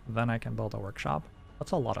here, then I can build a workshop.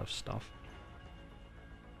 That's a lot of stuff.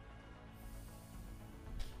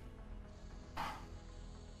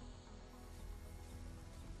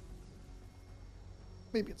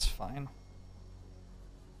 Maybe it's fine.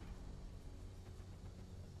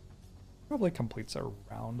 Probably completes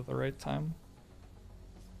around the right time.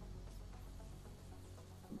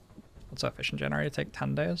 What's that fission generator take?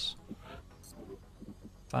 10 days?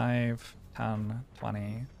 5, 10,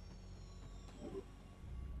 20.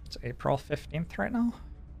 It's April 15th right now.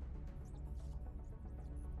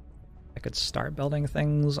 I could start building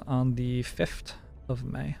things on the 5th of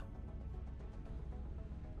May.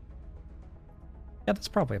 Yeah, that's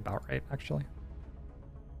probably about right, actually.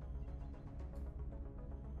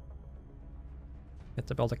 Get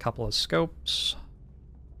to build a couple of scopes.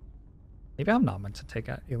 Maybe I'm not meant to take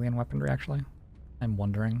out alien weaponry, actually. I'm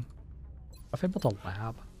wondering. If I built a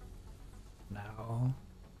lab? No.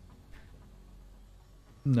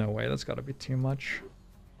 No way, that's gotta be too much.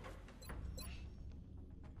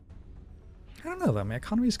 I don't know though, my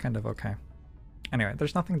economy's kind of okay. Anyway,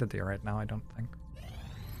 there's nothing to do right now, I don't think.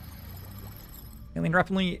 Alien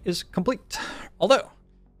weaponry is complete. Although,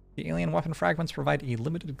 the alien weapon fragments provide a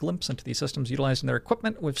limited glimpse into these systems utilizing their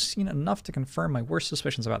equipment, we've seen enough to confirm my worst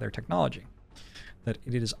suspicions about their technology. That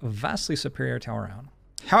it is vastly superior to our own.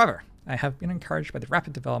 However, I have been encouraged by the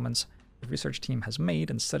rapid developments the research team has made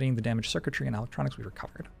in studying the damaged circuitry and electronics we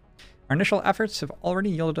recovered. Our initial efforts have already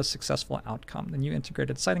yielded a successful outcome. The new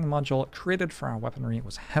integrated sighting module created for our weaponry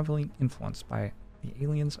was heavily influenced by the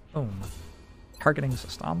aliens' own targeting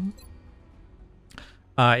system.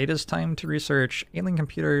 It is time to research alien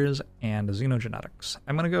computers and xenogenetics.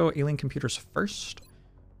 I'm going to go alien computers first.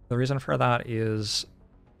 The reason for that is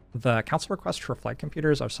the council requests for flight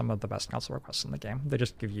computers are some of the best council requests in the game. They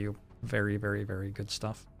just give you very, very, very good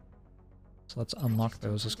stuff. So let's unlock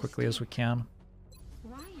those as quickly as we can.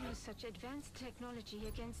 Why use such advanced technology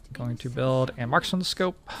against Going to build a marksman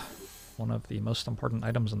scope, one of the most important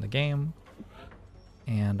items in the game.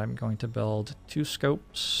 And I'm going to build 2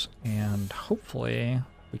 scopes, and hopefully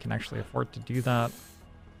we can actually afford to do that.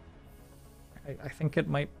 I think it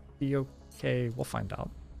might be okay. We'll find out.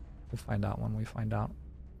 We'll find out when we find out.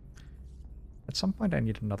 At some point I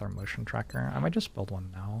need another motion tracker. I might just build one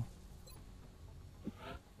now.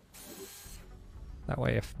 That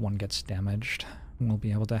way if one gets damaged, we'll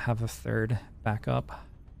be able to have a third backup.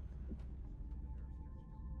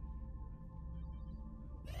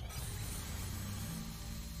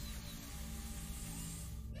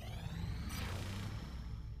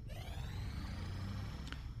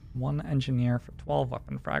 One engineer for 12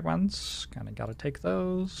 weapon fragments. Kinda gotta take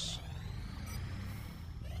those.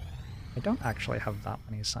 I don't actually have that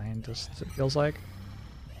many scientists, it feels like.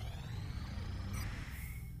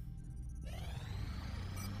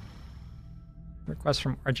 Request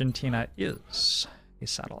from Argentina is a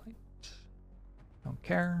satellite. Don't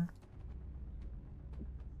care.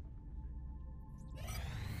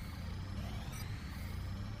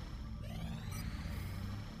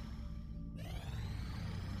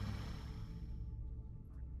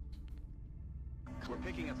 We're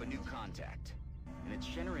picking up a new contact, and it's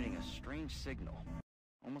generating a strange signal,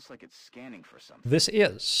 almost like it's scanning for something. This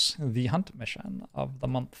is the hunt mission of the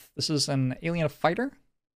month. This is an alien fighter.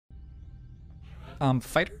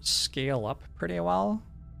 Fighters scale up pretty well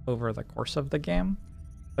over the course of the game,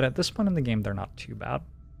 but at this point in the game, they're not too bad.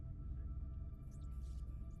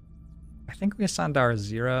 I think we send our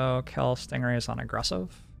 0-kill stingrays on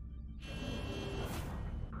aggressive.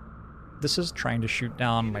 This is trying to shoot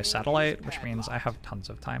down my satellite, which means I have tons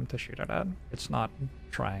of time to shoot it at. It's not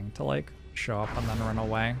trying to, like, show up and then run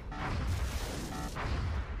away.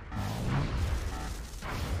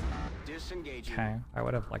 Okay, I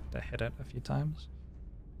would have liked to hit it a few times.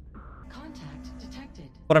 Contact detected.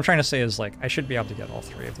 What I'm trying to say is, like, I should be able to get all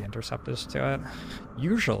 3 of the interceptors to it.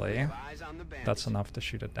 Usually, that's enough to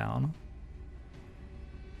shoot it down.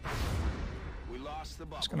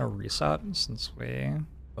 Just gonna reset since we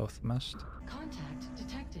both missed. Contact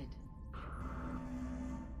detected.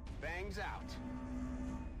 Bangs out.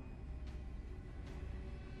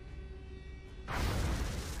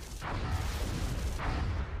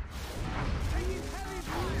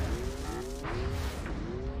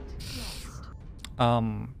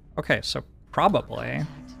 Okay, so probably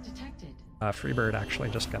Contact detected. Freebird actually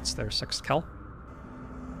just gets their 6th kill.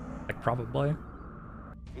 Like, probably.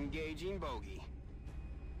 Engaging bogey.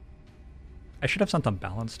 I should have sent them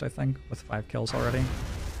balanced, I think, with 5 kills already.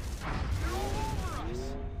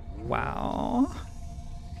 Wow.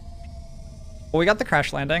 Well, we got the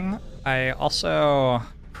crash landing. I also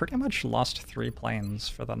pretty much lost 3 planes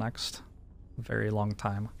for the next very long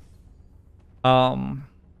time.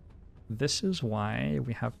 This is why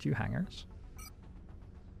we have 2 hangars.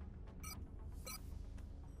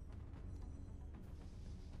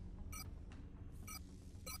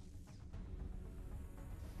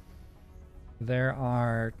 There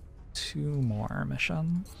are 2 more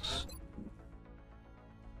missions.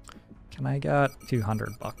 Can I get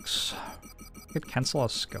 200 bucks? I could cancel a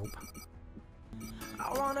scope.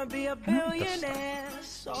 I wanna be a billionaire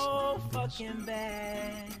so fucking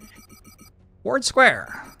bad. Ward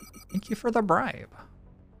Square! Thank you for the bribe.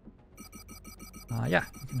 Yeah,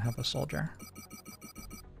 you can have a soldier.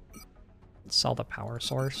 Let's sell the power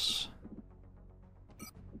source. I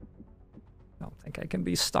don't think I can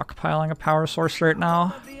be stockpiling a power source right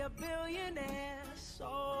now. Be a billionaire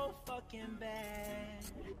so fucking bad.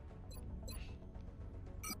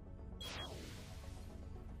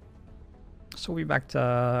 So we'll be back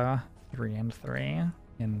to 3 and 3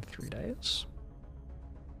 in 3 days.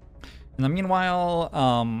 In the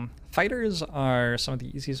meanwhile, fighters are some of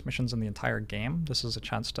the easiest missions in the entire game. This is a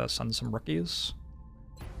chance to send some rookies.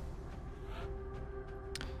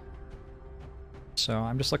 So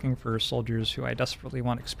I'm just looking for soldiers who I desperately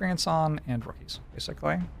want experience on, and rookies,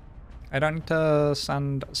 basically. I don't need to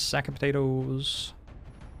send sack of potatoes,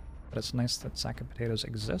 but it's nice that sack of potatoes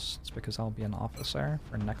exists because I'll be an officer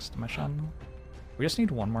for next mission. We just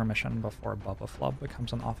need one more mission before Bubba Flub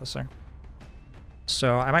becomes an officer.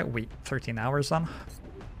 So I might wait 13 hours then.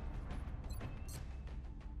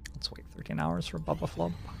 Let's wait 13 hours for Bubba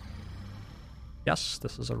Flub. Yes,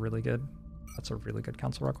 this is a really good, that's a really good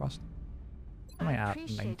council request. Am I at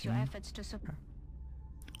 19? Okay.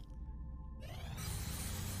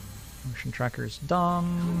 Motion tracker's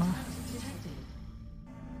done.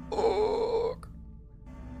 Fuck.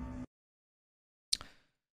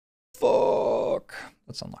 Fuck.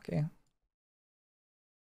 That's unlucky.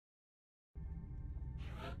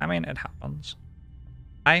 I mean, it happens.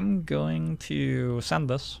 I'm going to send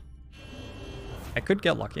this. I could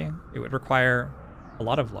get lucky. It would require a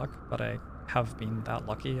lot of luck, but I have been that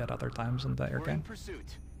lucky at other times in the air game.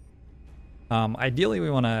 Ideally, we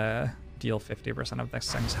want to deal 50% of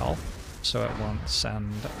this thing's health, so it won't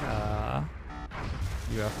send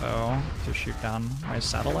UFO to shoot down my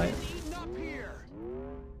satellite.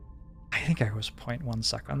 I think I was 0.1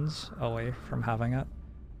 seconds away from having it.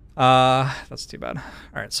 That's too bad.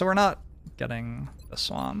 Alright, so we're not getting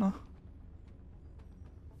this one.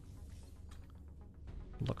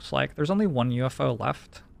 Looks like there's only one UFO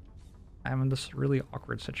left. I'm in this really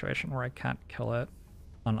awkward situation where I can't kill it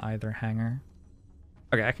on either hangar.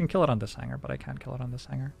 Okay, I can kill it on this hangar, but I can't kill it on this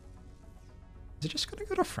hangar. Is it just gonna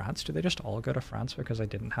go to France? Do they just all go to France because I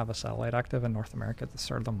didn't have a satellite active in North America at the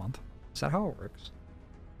start of the month? Is that how it works?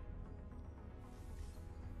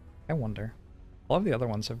 I wonder. All of the other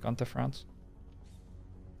ones have gone to France.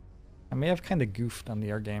 I may have kind of goofed on the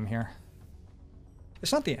air game here.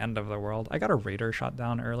 It's not the end of the world. I got a raider shot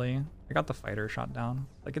down early. I got the fighter shot down.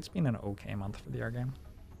 Like, it's been an okay month for the air game.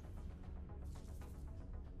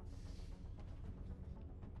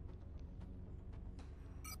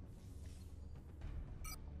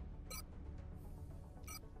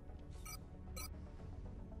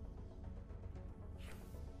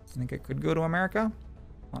 I think it could go to America.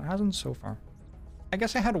 Well, it hasn't so far. I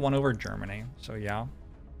guess I had one over Germany, so yeah.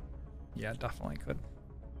 Yeah, definitely could.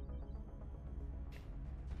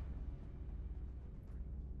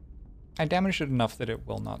 I damaged it enough that it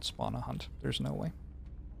will not spawn a hunt. There's no way.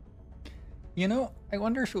 You know, I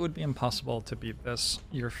wonder if it would be impossible to beat this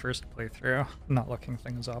your first playthrough, not looking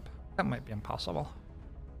things up. That might be impossible.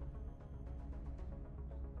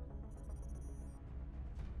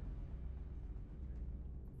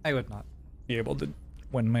 I would not be able to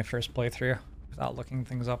win my first playthrough without looking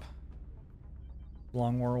things up.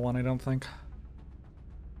 Long War 1, I don't think.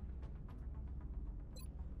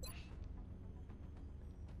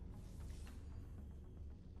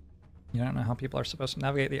 You don't know how people are supposed to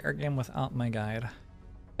navigate the air game without my guide.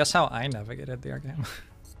 Guess how I navigated the air game?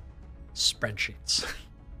 Spreadsheets.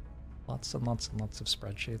 Lots and lots and lots of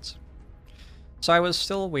spreadsheets. So I was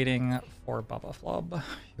still waiting for Bubba Flub,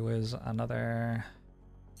 who is another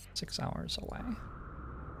 6 hours away.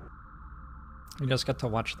 You just get to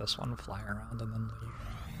watch this one fly around and then leave.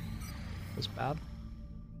 It was bad.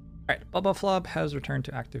 Alright, Bubba Flub has returned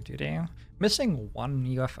to active duty. Missing one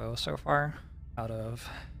UFO so far out of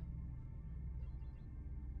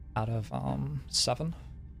 7.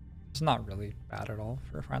 It's not really bad at all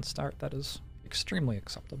for a France start. That is extremely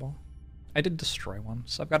acceptable. I did destroy one,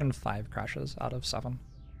 so I've gotten 5 crashes out of 7,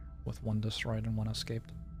 with 1 destroyed and 1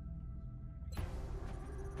 escaped.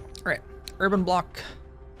 Alright, urban block.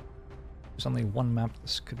 There's only one map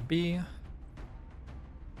this could be.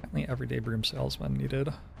 Apparently everyday broom salesman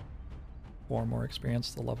needed 4 more experience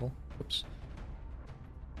to the level. Oops.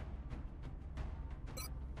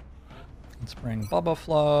 Let's bring Bubba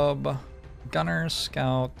Flub, Gunner,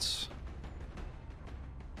 Scout.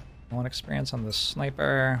 1 experience on the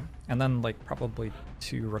sniper, and then like probably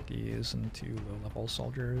 2 rookies and 2 low-level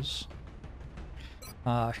soldiers.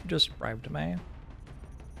 Who just bribed me?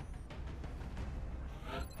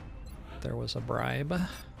 There was a bribe,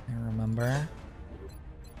 I remember.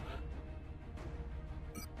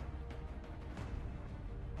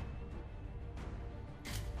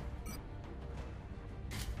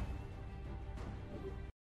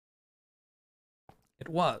 It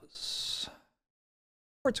was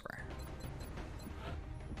Word square.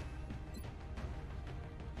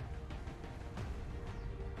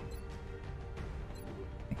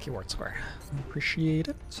 Thank you, Word square. Appreciate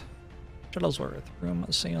it. Shuttlesworth, room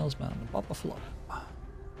salesman, Bubba Flop.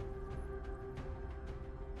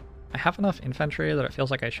 I have enough infantry that it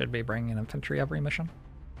feels like I should be bringing in infantry every mission.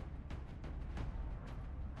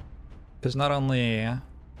 Because not only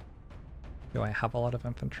do I have a lot of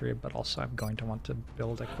infantry, but also I'm going to want to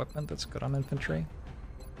build equipment that's good on infantry.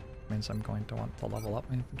 Means I'm going to want to level up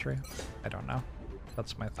my infantry. I don't know.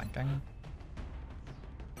 That's my thinking.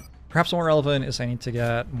 Perhaps more relevant is I need to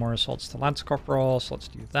get more assaults to Lance Corporal, so let's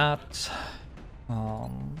do that.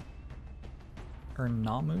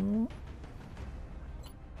 Ernamu.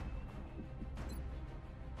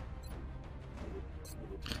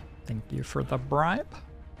 Thank you for the bribe.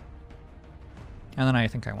 And then I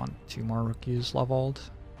think I want 2 more rookies leveled.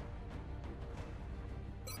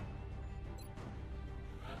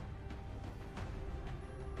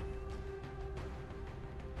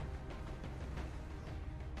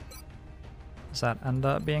 Does that end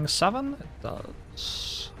up being 7? It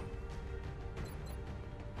does.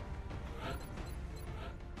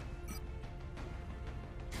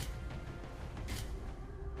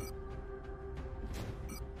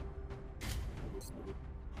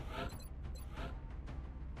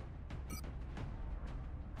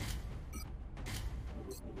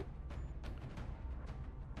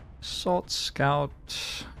 Assault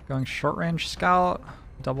scout, going short range scout,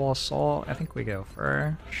 double assault. I think we go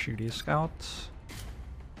for shooty scout.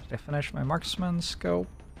 Did I finish my marksman scope?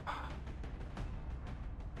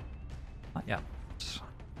 Not yet.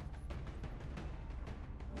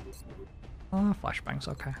 Flashbang's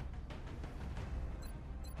okay.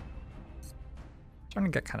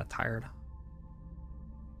 Starting to get kind of tired.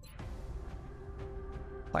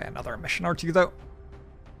 Play another mission or two though.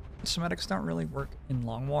 Somatics don't really work in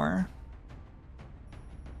Long War.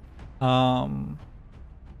 I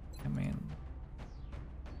mean,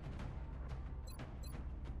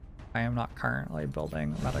 I am not currently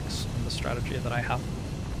building medics in the strategy that I have.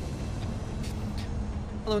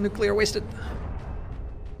 Hello, nuclear wasted.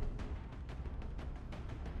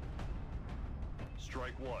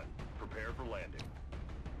 Strike 1. Prepare for landing.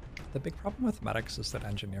 The big problem with medics is that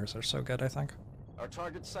engineers are so good, I think. Our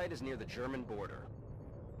target site is near the German border.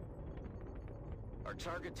 Our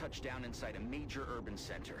target touched down inside a major urban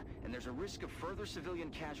center, and there's a risk of further civilian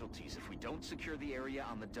casualties if we don't secure the area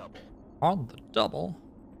on the double. On the double?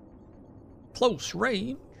 Close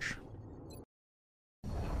range?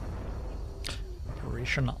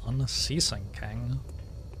 Operation Unceasing King.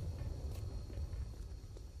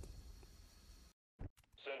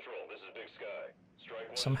 Central, this is Big Sky. Strike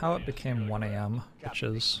 1. Somehow it became 1 AM, which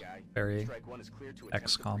Copy, is Big Guy. very Strike 1 is clear to attempt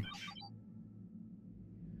the XCOM. breach.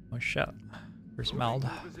 Oh shit. Where's Meld?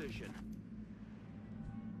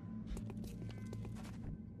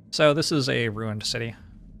 So this is a ruined city.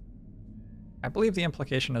 I believe the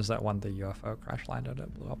implication is that when the UFO crash landed,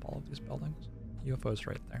 it blew up all of these buildings. UFO's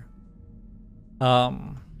right there. I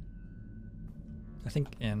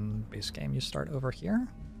think in base game you start over here.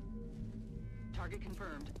 Target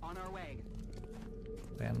confirmed. On our way.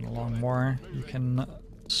 Then along more, you can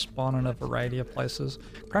spawn in a variety of places.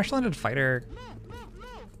 Crash landed fighter.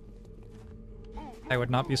 I would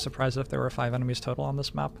not be surprised if there were 5 enemies total on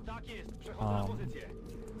this map.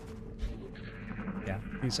 Yeah,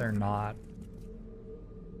 these are not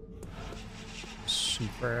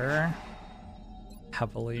super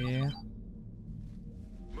heavily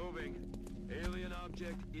Moving. Alien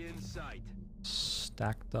object in sight.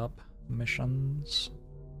 stacked up missions.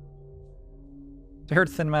 I heard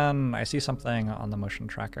Thin Man. I see something on the motion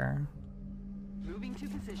tracker. Moving to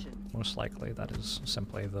position. Most likely that is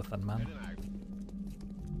simply the Thin Man.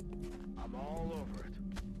 I'm all over it.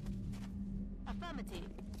 Affirmative.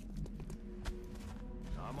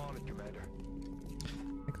 I'm on it, Commander.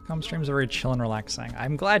 XCOM streams are very chill and relaxing.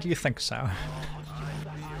 I'm glad you think so.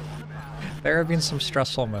 There have been some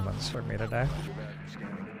stressful moments for me today.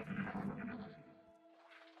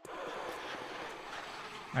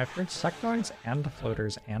 I've heard sectoids and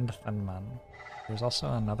floaters and thin men. There's also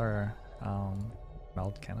another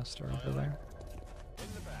meld canister over there.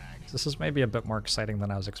 This is maybe a bit more exciting than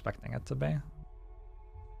I was expecting it to be.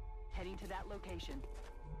 Heading to that location.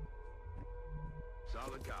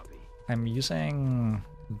 Solid copy. I'm using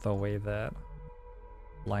the way that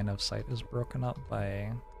line of sight is broken up by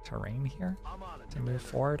terrain here I'm on it, to move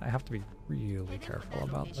forward. I have to be really careful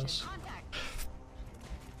about this.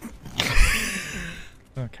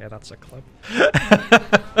 Okay, that's a clip.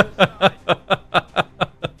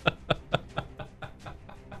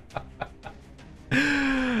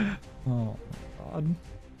 Oh my god.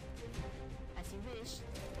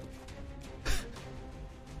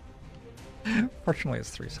 Unfortunately,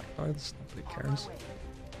 it's 3 sectoids. Nobody cares.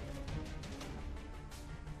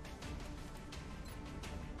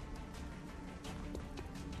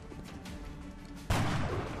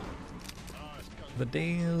 The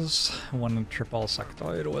days when triple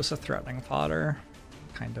sectoid was a threatening fodder,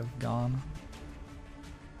 kind of gone.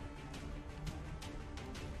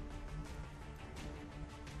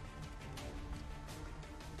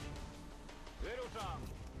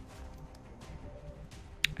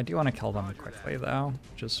 I do want to kill them quickly though,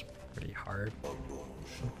 which is pretty hard,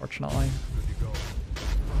 unfortunately.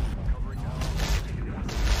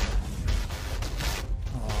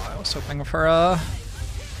 Oh, I was hoping for an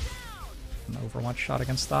Overwatch shot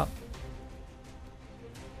against that.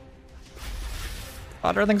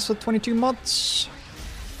 Fodder thinks with 22 mods.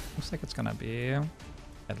 Looks like it's gonna be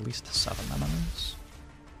at least 7 enemies.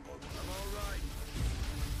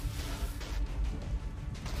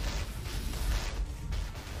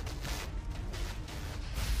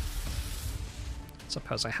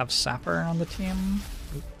 Suppose I have Sapper on the team.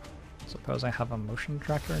 Oop. Suppose I have a motion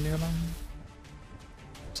tracker near them.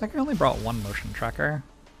 Looks like I only brought 1 motion tracker.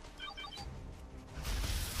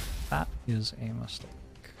 That is a mistake.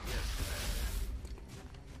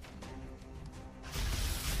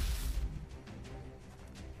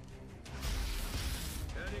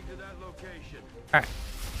 Heading to that location. Alright,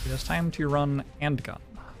 it is time to run and gun.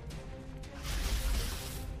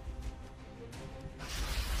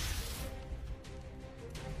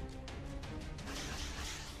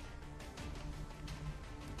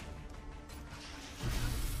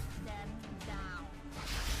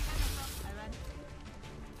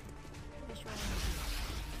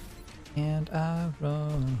 And I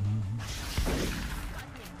run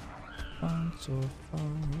so far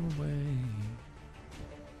away.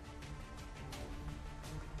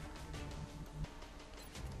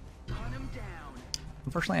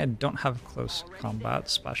 Unfortunately, I don't have close combat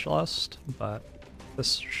specialist, but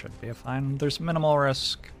this should be fine. There's minimal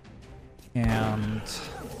risk, and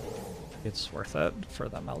it's worth it for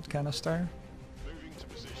the meld canister. Moving to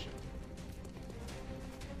position.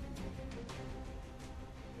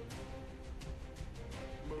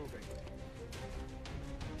 Moving.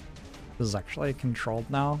 This is actually controlled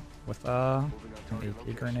now with an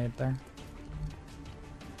AP grenade there.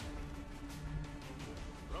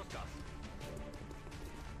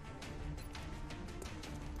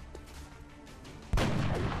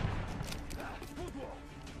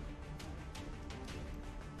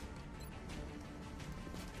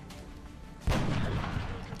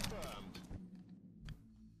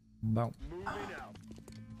 Boom.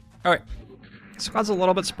 Alright. Squad's a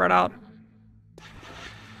little bit spread out.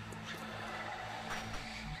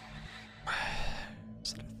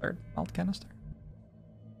 Is that a 3rd melt canister?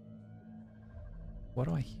 What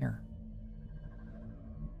do I hear?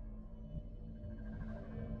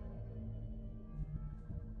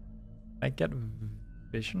 Did I get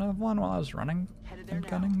vision of one while I was running and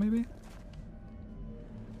gunning, maybe?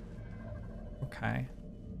 Okay.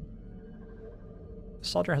 The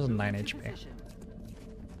soldier has a 9 HP.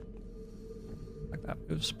 Like that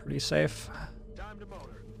moves pretty safe. Time to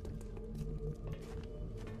motor.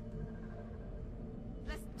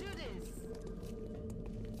 Let's do this.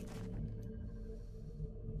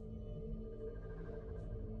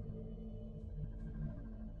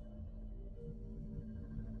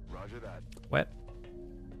 Roger that. What?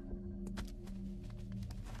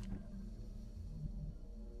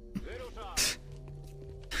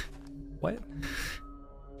 What?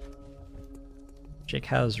 Jake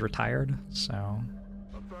has retired, so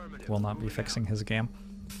will not be fixing his game.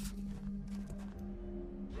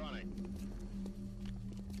 Running.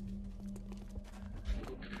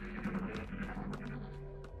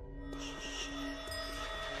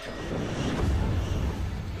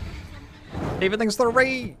 David thinks they're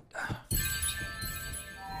raid.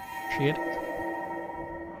 Shit.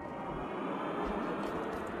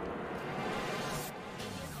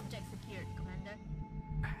 Object secured, Commander.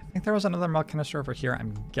 I think there was another milk canister over here.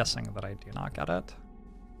 I'm guessing that I do not get it.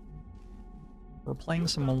 We're playing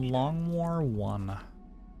some Long War 1.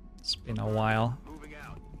 It's been a while. Moving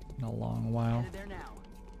out. Been a long while. There now.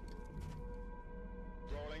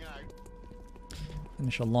 Rolling out.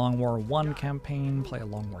 Finish a Long War 1 campaign, play a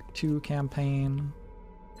Long War 2 campaign.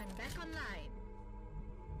 I'm back online.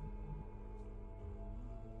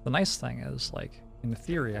 The nice thing is, like, in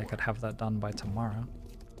theory, I could have that done by tomorrow.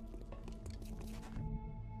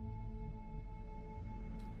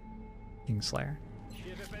 Kingslayer.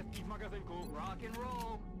 Rock and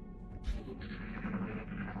roll.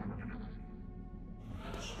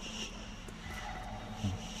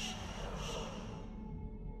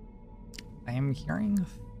 I am hearing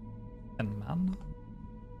Thin Man.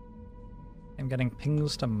 getting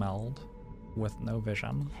pings to meld with no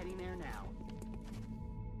vision. Heading there now.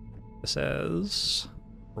 This is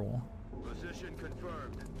cruel. Position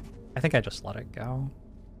confirmed. I think I just let it go.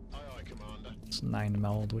 Aye, aye, Commander. It's 9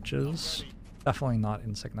 meld, which is definitely not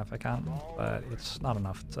insignificant, but it's not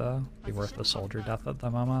enough to be worth the soldier death at the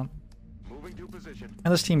moment. Moving to position.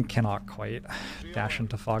 And this team cannot quite dash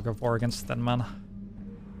into Fog of War against Thin Men.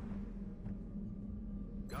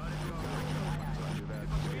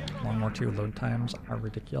 Long War 2 load times are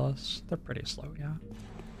ridiculous. They're pretty slow, yeah.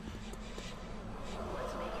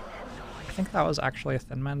 I think that was actually a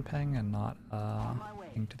Thin Man ping and not a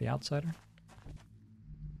ping to the outsider.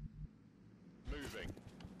 Moving.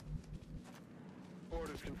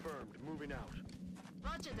 Orders confirmed. Moving out.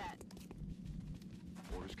 Roger that.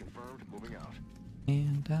 Orders confirmed. Moving out.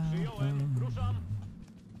 And COM, Rusham.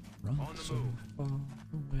 run On the so move. far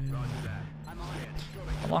away. Roger that. I'm on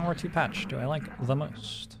it. The Long War 2 patch do I like the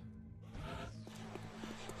most?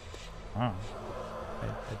 Oh,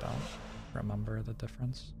 I don't remember the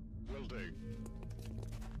difference. Will do.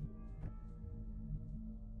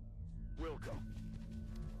 Wilco.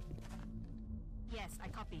 Yes, I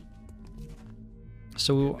copy.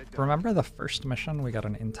 So remember the first mission we got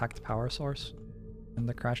an intact power source in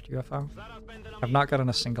the crashed UFO? I've not gotten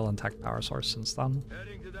a single intact power source since then.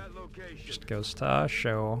 Heading to that location. Just goes to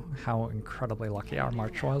show how incredibly lucky our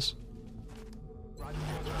march was. Aye,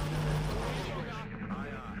 aye.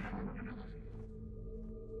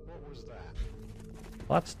 What was that?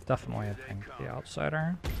 Well, that's definitely a ping to the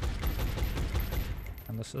outsider.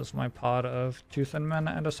 And this is my pod of 2 Thin Men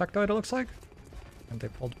and a sectoid, it looks like. And they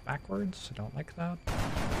pulled backwards, I don't like that.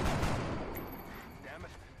 Damn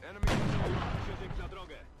it. Enemy.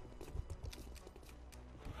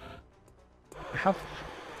 I have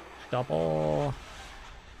double...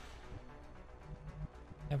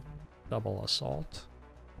 I have double assault.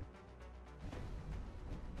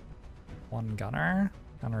 1 gunner.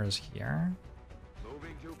 Gunner is here.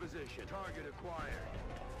 Moving to position. Target acquired.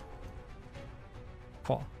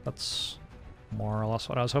 Cool. That's more or less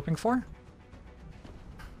what I was hoping for.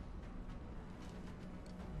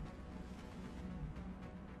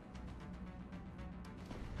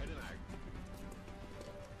 Heading out.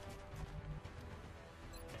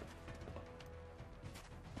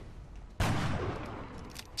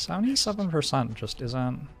 77% just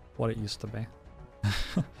isn't what it used to be.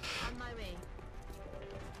 On my way.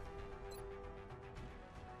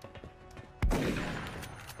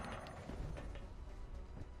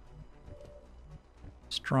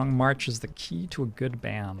 Strong march is the key to a good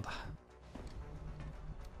band.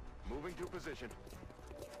 Moving to position.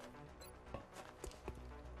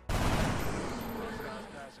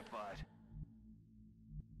 Pacified.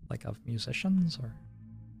 Like of musicians, or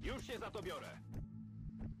Już się za to biorę.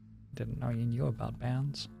 didn't know you knew about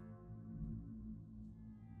bands.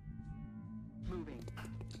 Moving.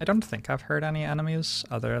 I don't think I've heard any enemies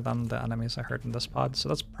other than the enemies I heard in this pod, so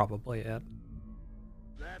that's probably it.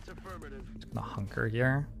 That's affirmative. Just gonna hunker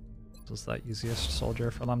here. This is the easiest soldier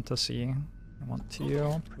for them to see. I want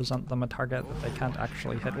to present them a target that they can't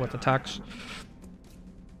actually hit with attacks.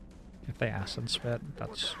 If they acid spit,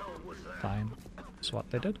 that's fine. That's what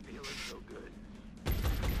they did. So good.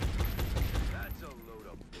 That's a load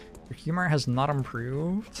of bull. Your humor has not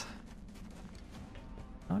improved.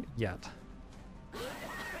 Not yet. Feels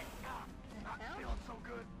so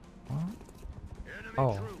good. What? Enemy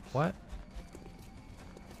Oh, troops. what?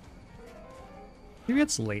 Maybe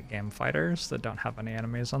it's late game fighters that don't have any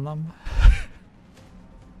enemies on them.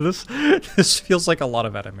 This feels like a lot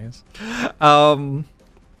of enemies.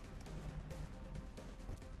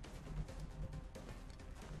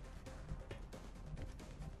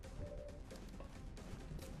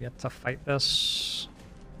 We have to fight this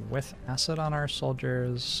with acid on our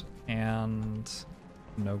soldiers and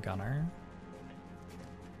no gunner.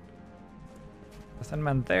 The Thin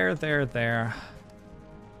Men there.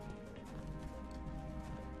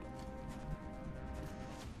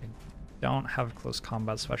 I don't have close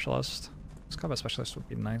combat specialist. Close combat specialist would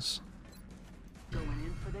be nice. Going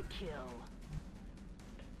in for the kill.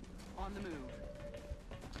 On the move.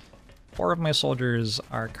 4 of my soldiers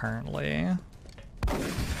are currently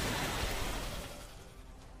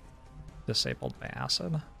disabled by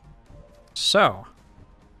acid. So,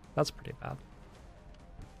 that's pretty bad.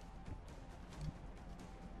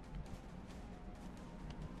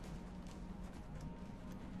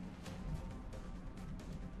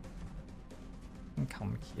 I can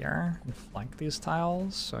come here and flank these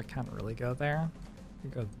tiles, so I can't really go there. I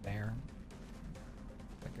can go there.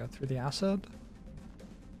 I go through the acid.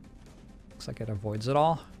 Looks like it avoids it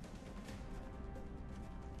all.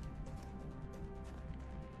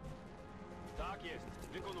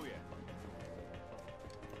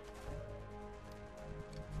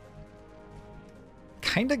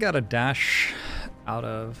 Kinda gotta dash out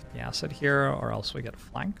of the acid here, or else we get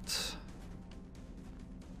flanked.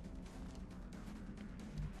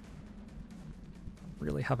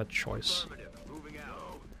 Really have a choice. Moving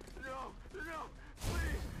out. No,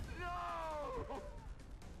 please, no!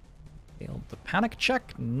 Failed the panic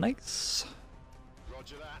check. Nice.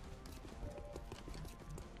 Roger that.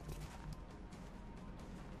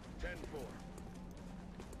 10-4.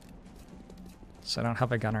 So I don't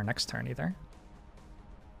have a gunner next turn either.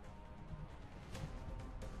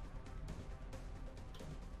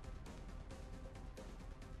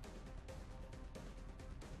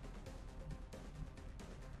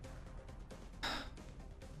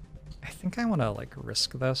 I think I want to like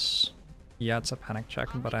risk this. Yeah, it's a panic check,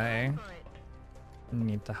 but I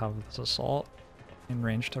need to have this assault in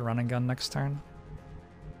range to run and gun next turn.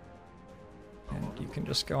 And you can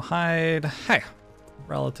just go hide. Hey,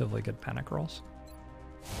 relatively good panic rolls.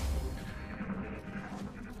 Is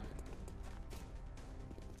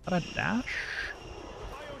that a dash?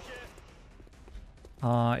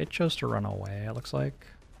 It chose to run away, it looks like.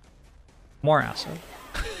 More acid.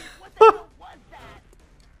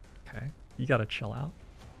 Okay, you gotta chill out.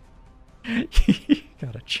 You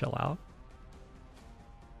gotta chill out.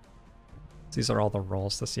 These are all the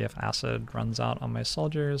rolls to see if acid runs out on my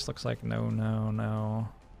soldiers. Looks like no, no, no.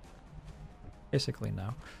 Basically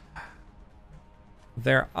no.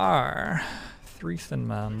 There are 3 thin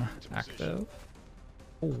men active.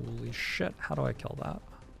 Holy shit, how do I kill that?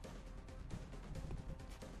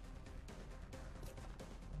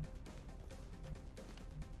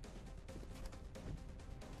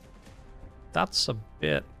 That's a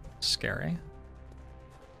bit scary.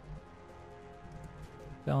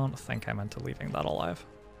 Don't think I meant to leaving that alive.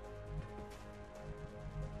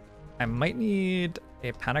 I might need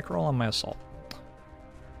a panic roll on my assault.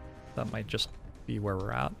 That might just be where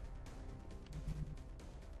we're at.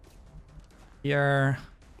 Here,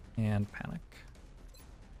 and panic.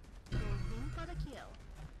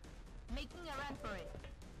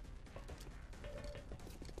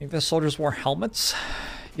 If the soldiers wore helmets,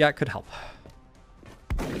 yeah, it could help.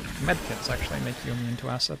 Medkits actually make you immune to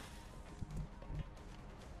acid.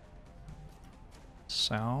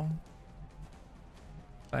 So,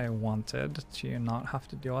 if I wanted to not have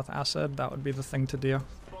to deal with acid, that would be the thing to do.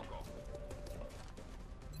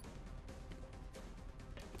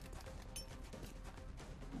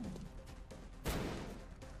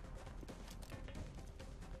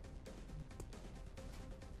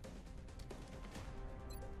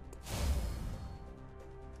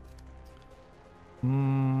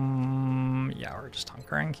 Yeah, we're just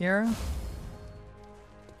hunkering here.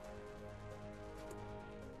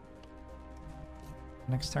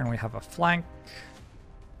 Next turn we have a flank.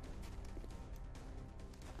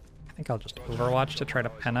 I think I'll just overwatch to try to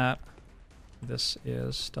pin it. This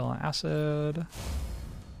is still acid.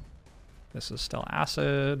 This is still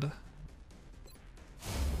acid.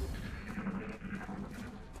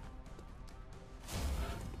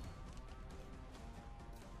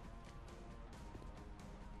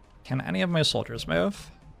 Can any of my soldiers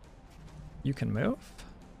move? You can move.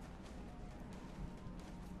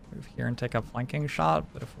 Move here and take a flanking shot,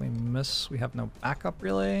 but if we miss, we have no backup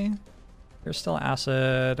really. You're still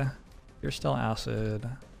acid. You're still acid.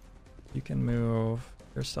 You can move.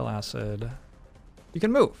 You're still acid. You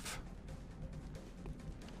can move.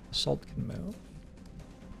 Assault can move.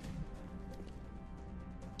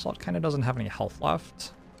 Assault kind of doesn't have any health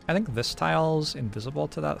left. I think this tile's invisible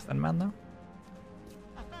to that thin man though.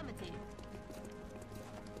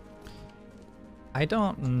 I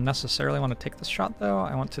don't necessarily want to take this shot though.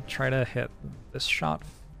 I want to try to hit this shot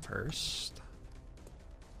first.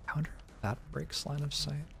 I wonder if that breaks line of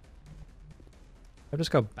sight. I'll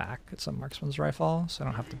just go back. It's a marksman's rifle, so I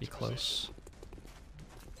don't have to be close.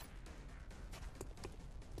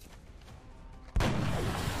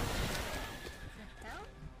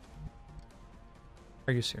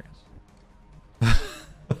 Are you serious?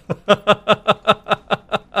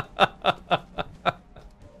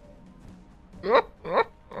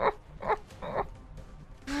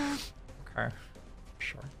 Okay,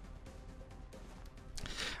 sure.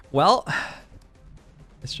 Well,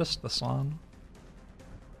 it's just the song.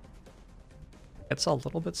 It's a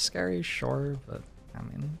little bit scary, sure, but I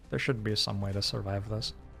mean, there should be some way to survive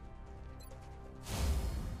this.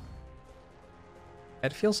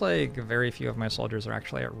 It feels like very few of my soldiers are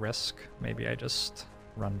actually at risk. Maybe I just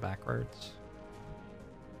run backwards.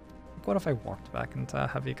 Like, what if I walked back into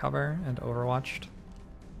heavy cover and overwatched?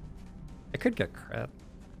 I could get crit.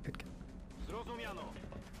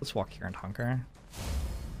 Let's walk here and hunker.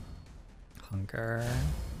 Hunker.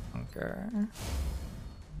 Hunker.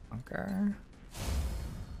 Hunker.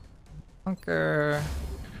 Bunker.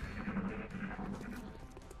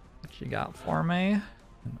 What you got for me?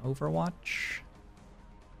 An Overwatch.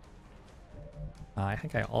 I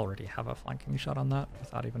think I already have a flanking shot on that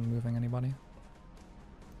without even moving anybody.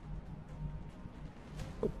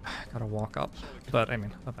 Oh, gotta walk up. But I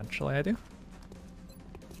mean, eventually I do.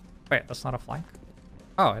 Wait, that's not a flank?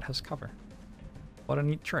 Oh, it has cover. What a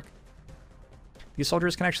neat trick. These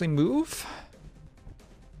soldiers can actually move?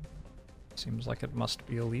 Seems like it must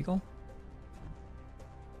be illegal.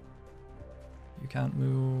 You can't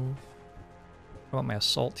move. What about my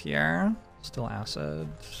assault here? Still acid.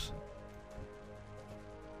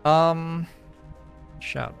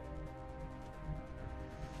 Shout.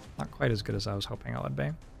 Not quite as good as I was hoping it would be.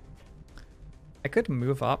 I could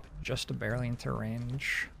move up just barely into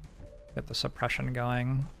range. Get the suppression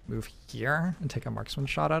going. Move here and take a marksman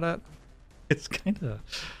shot at it. It's kind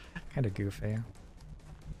of goofy. How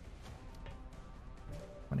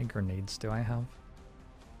many grenades do I have?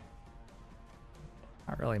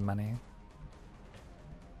 Not really many.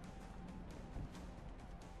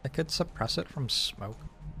 I could suppress it from smoke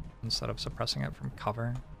instead of suppressing it from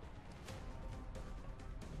cover.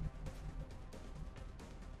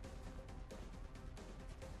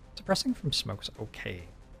 Suppressing from smoke's okay.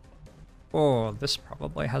 Oh, this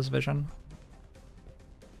probably has vision.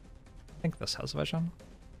 I think this has vision.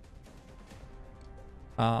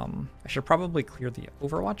 I should probably clear the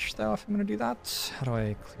Overwatch though if I'm gonna do that. How do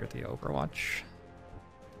I clear the Overwatch?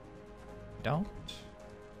 I don't.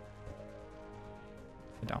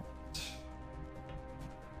 I don't.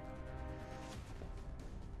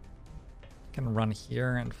 Can run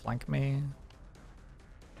here and flank me.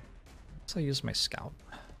 So I use my scout.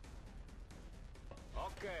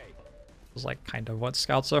 Okay. This is like kind of what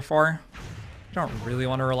scouts are for. I don't really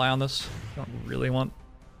want to rely on this. I don't really want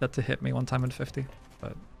that to hit me one time in 50,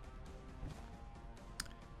 but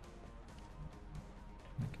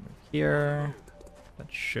I can move here.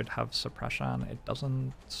 That should have suppression. It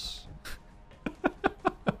doesn't. It's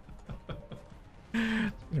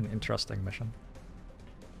an interesting mission.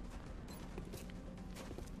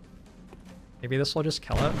 Maybe this will just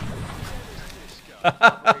kill it.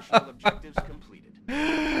 Operational objectives completed.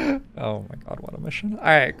 Oh my god, what a mission.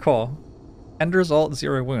 Alright, cool. End result,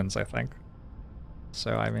 0 wounds, I think.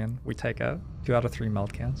 So, I mean, we take a 2 out of 3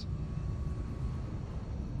 meld cans.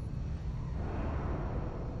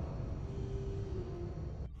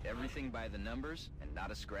 Everything by the numbers and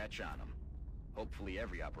not a scratch on them. Hopefully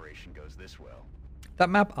every operation goes this well.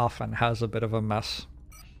 That map often has a bit of a mess.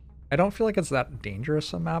 I don't feel like it's that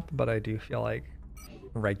dangerous a map, but I do feel like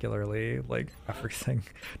regularly, like, everything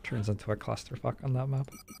turns into a clusterfuck on that map.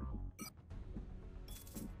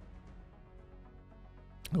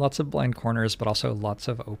 Lots of blind corners, but also lots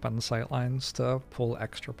of open sight lines to pull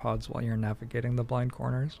extra pods while you're navigating the blind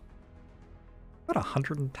corners. About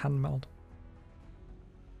 110 meld.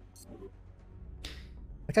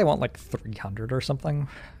 I think I want like 300 or something.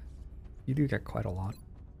 You do get quite a lot.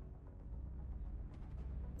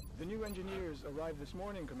 The new engineers arrived this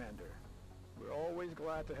morning, Commander. We're always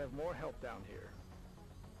glad to have more help down here.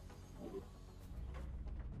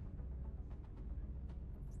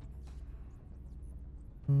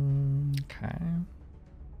 Okay.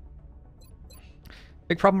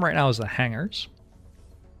 Big problem right now is the hangars.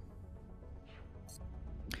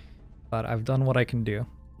 But I've done what I can do.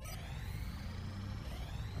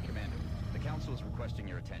 Commander, the Council is requesting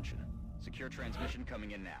your attention. Secure transmission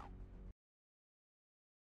coming in now.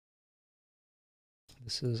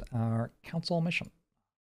 This is our Council mission.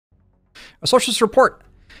 A sources report.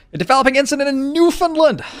 A developing incident in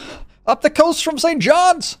Newfoundland. Up the coast from St.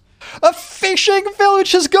 John's. A fishing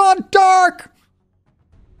village has gone dark!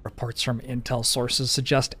 Reports from intel sources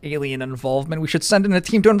suggest alien involvement. We should send in a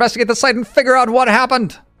team to investigate the site and figure out what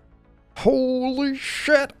happened. Holy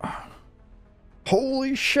shit.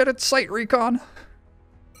 Holy shit, it's site recon.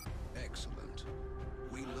 Excellent.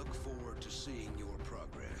 We look forward to seeing your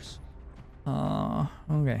progress.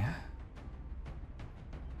 Okay.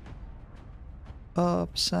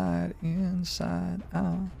 Upside, inside,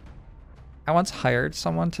 out. I once hired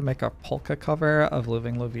someone to make a polka cover of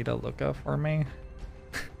Living La Vida Loca for me.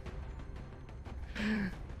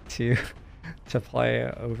 to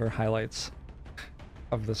play over highlights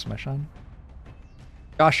of this mission.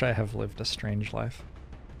 Gosh, I have lived a strange life.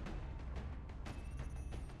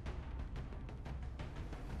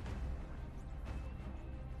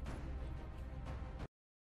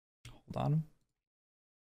 Hold on.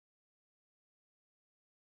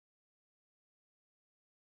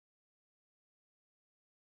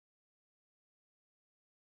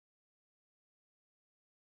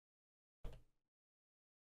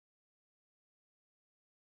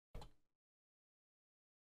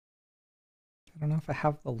 don't know if I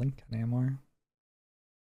have the link anymore.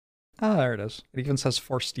 Ah, there it is. It even says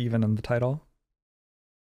For Steven in the title.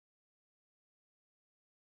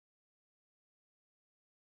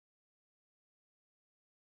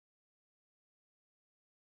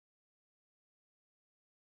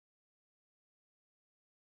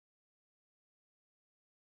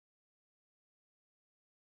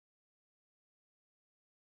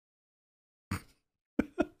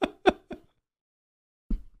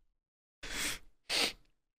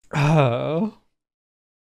 Oh.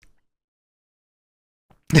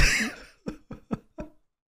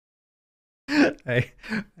 I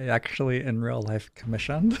actually in real life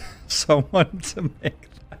commissioned someone to make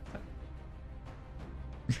that.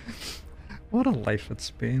 What a life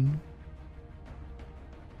it's been.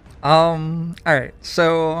 Alright,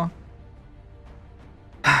 so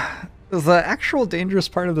the actual dangerous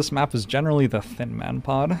part of this map is generally the Thin Man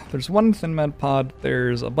pod. There's one Thin Man pod,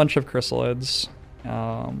 there's a bunch of chrysalids,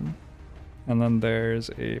 and then there's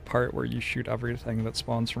a part where you shoot everything that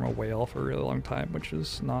spawns from a whale for a really long time, which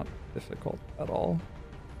is not difficult at all.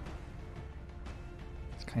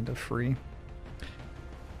 It's kind of free.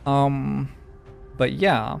 But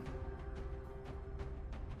yeah,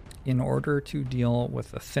 in order to deal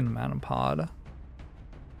with the Thin Man pod,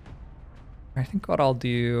 I think what I'll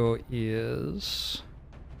do is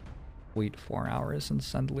wait 4 hours and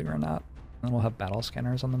send Lyranat. Then we'll have battle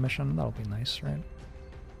scanners on the mission. That'll be nice, right?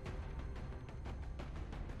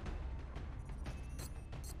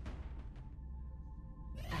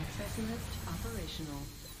 Access list operational.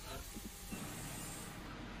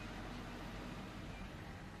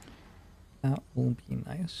 That will be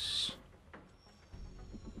nice.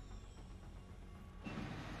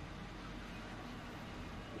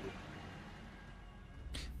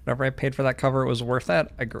 Whatever I paid for that cover, it was worth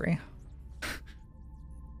it. Agree.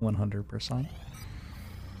 100%.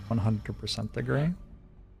 100% agree.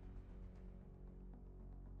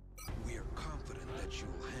 We are confident that you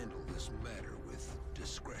will handle this matter with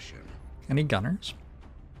discretion. Any gunners?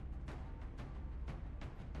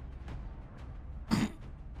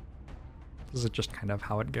 This is just kind of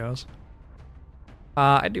how it goes.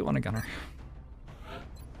 I do want a gunner.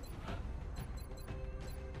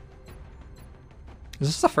 Is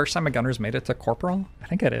this the first time a gunner's made it to Corporal? I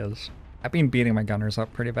think it is. I've been beating my gunners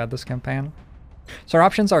up pretty bad this campaign. So our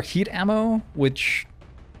options are heat ammo, which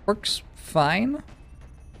works fine.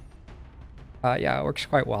 Yeah, it works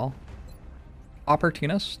quite well.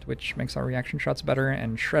 Opportunist, which makes our reaction shots better,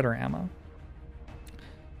 and shredder ammo.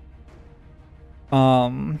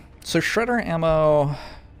 So shredder ammo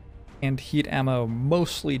and heat ammo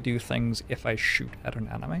mostly do things if I shoot at an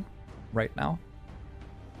enemy right now.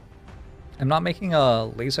 I'm not making a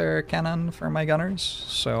laser cannon for my gunners,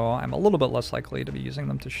 so I'm a little bit less likely to be using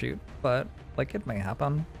them to shoot, but like it may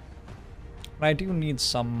happen. And I do need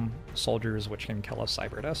some soldiers which can kill a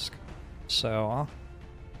cyber disc, so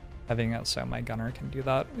having it so my gunner can do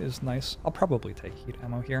that is nice. I'll probably take heat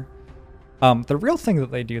ammo here. The real thing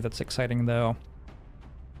that they do that's exciting though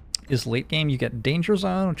is late game you get Danger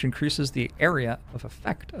Zone, which increases the area of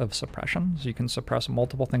effect of suppression, so you can suppress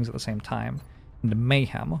multiple things at the same time. And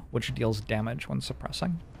Mayhem, which deals damage when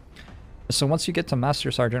suppressing. So once you get to Master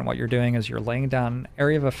Sergeant, what you're doing is you're laying down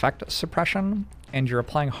area of effect suppression, and you're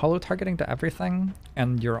applying holo targeting to everything,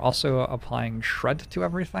 and you're also applying shred to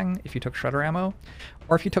everything if you took shredder ammo.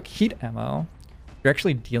 Or if you took heat ammo, you're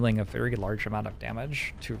actually dealing a very large amount of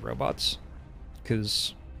damage to robots,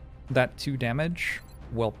 because that 2 damage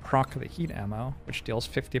will proc the heat ammo, which deals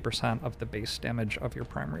 50% of the base damage of your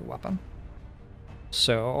primary weapon.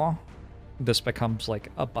 So this becomes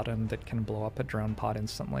like a button that can blow up a drone pod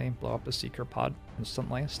instantly, blow up a seeker pod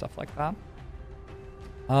instantly, stuff like that.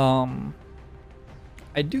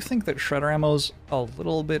 I do think that shredder ammo's a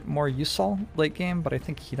little bit more useful late game, but I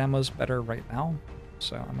think heat ammo's better right now,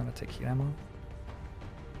 so I'm gonna take heat ammo.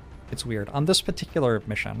 It's weird. On this particular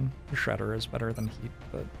mission, shredder is better than heat,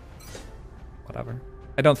 but whatever.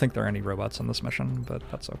 I don't think there are any robots on this mission, but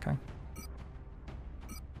that's okay.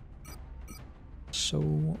 So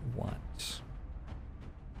what?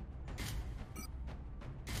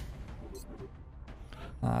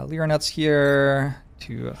 Lyranet's here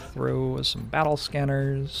to throw some battle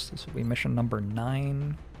scanners. This will be mission number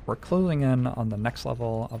 9. We're closing in on the next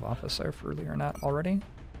level of officer for Lyranet already.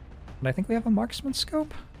 And I think we have a marksman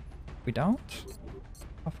scope? We don't?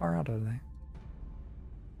 How far out are they?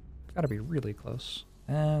 Gotta be really close.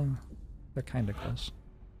 They're kinda close.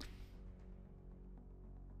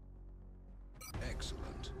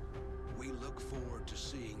 Excellent. We look forward to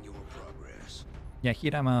seeing your progress. Yeah,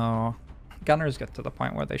 heat ammo gunners get to the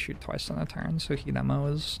point where they shoot twice in a turn, so heat ammo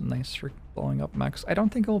is nice for blowing up mechs. I don't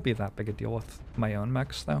think it will be that big a deal with my own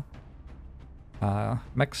mechs, though.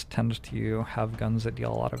 Mechs tend to have guns that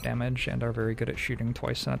deal a lot of damage and are very good at shooting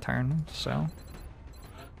twice in a turn, so...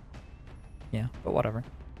 yeah, but whatever.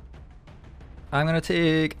 I'm going to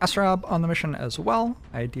take Asrab on the mission as well.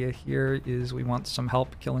 Idea here is we want some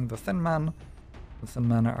help killing the Thin Men. The Thin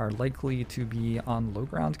Men are likely to be on low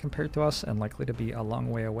ground compared to us and likely to be a long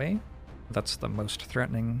way away. That's the most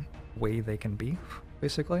threatening way they can be,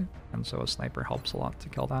 basically, and so a sniper helps a lot to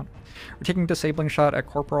kill that. We're taking Disabling Shot at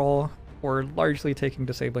Corporal. We're largely taking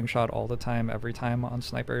Disabling Shot all the time, every time on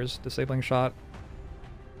snipers. Disabling Shot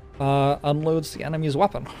unloads the enemy's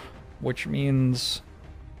weapon, which means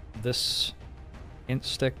this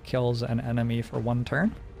insta kills an enemy for 1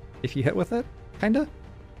 turn, if you hit with it, kinda.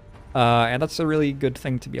 And that's a really good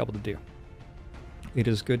thing to be able to do. It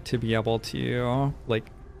is good to be able to, like,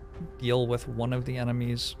 deal with one of the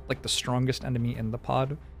enemies, like the strongest enemy in the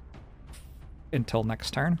pod, until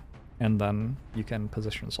next turn, and then you can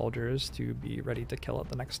position soldiers to be ready to kill it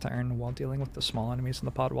the next turn while dealing with the small enemies in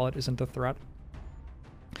the pod while it isn't a threat.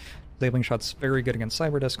 Disabling Shot's very good against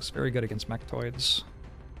Cyberdiscs, very good against Mechtoids,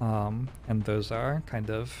 and those are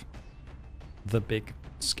kind of the big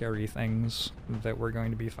scary things that we're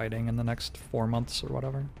going to be fighting in the next 4 months or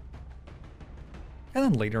whatever. And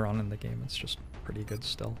then later on in the game, it's just pretty good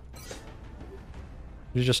still.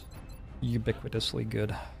 It's just ubiquitously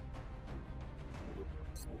good.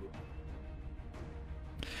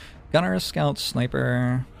 Gunner, Scout,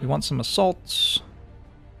 Sniper. We want some assaults.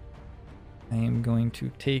 I am going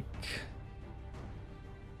to take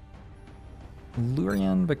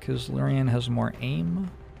Lurian because Lurian has more aim.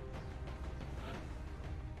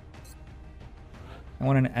 I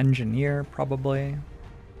want an Engineer, probably.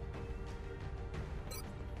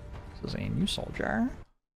 This is a new soldier.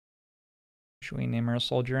 Should we name our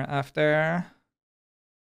soldier after?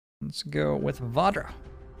 Let's go with Vadra,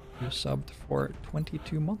 who subbed for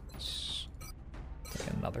 22 months. Take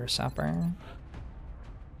another sapper.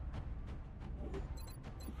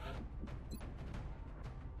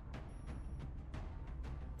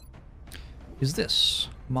 Is this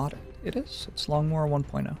modded? It is. It's Longmore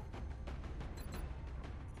 1.0.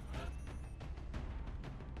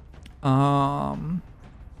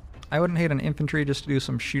 I wouldn't hate an infantry just to do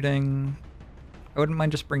some shooting. I wouldn't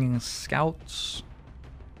mind just bringing scouts,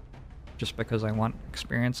 just because I want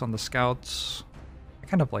experience on the scouts. I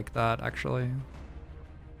kind of like that, actually.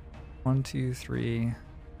 1, 2, 3,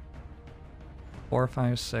 4,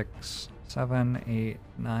 5, 6, 7, 8,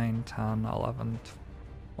 9, 10, 11,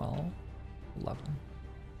 12, 11.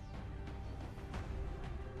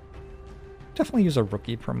 Definitely use a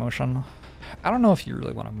rookie promotion. I don't know if you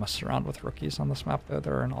really want to mess around with rookies on this map, though.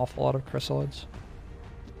 There are an awful lot of chrysalids.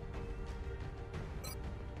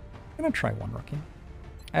 I'm gonna try one rookie.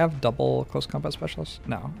 I have double close combat specialist.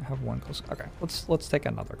 No, I have one close. Okay, let's take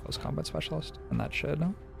another close combat specialist, and that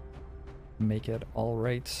should make it all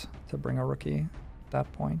right to bring a rookie at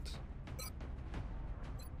that point.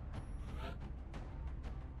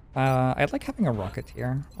 I'd like having a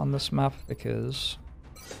Rocketeer on this map because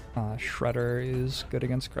Shredder is good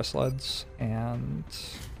against chrysalids, and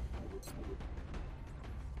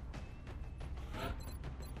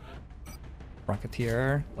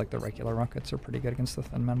Rocketeer, like the regular rockets, are pretty good against the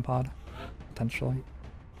Thin Men pod, potentially.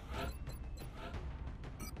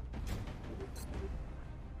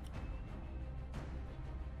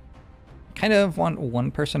 Kind of want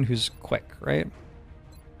one person who's quick, right?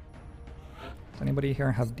 Does anybody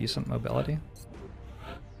here have decent mobility?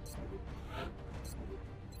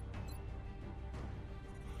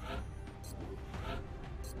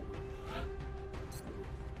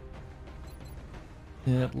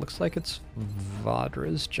 It looks like it's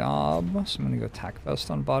Vadra's job, so I'm going to go Tac Vest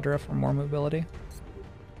on Vadra for more mobility.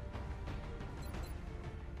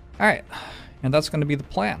 Alright, and that's going to be the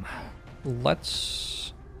plan.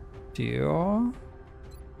 Let's do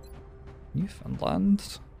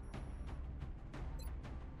Newfoundland.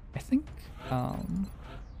 I think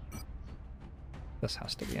this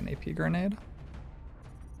has to be an AP grenade.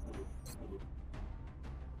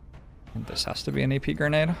 And this has to be an AP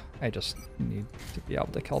grenade. I just need to be able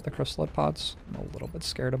to kill the chrysalid pods. I'm a little bit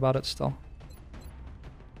scared about it still.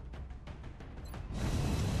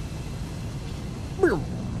 You're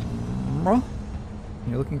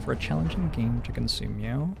looking for a challenging game to consume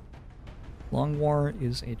you. Long War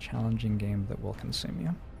is a challenging game that will consume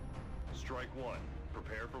you. Strike one.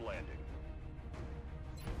 Prepare for landing.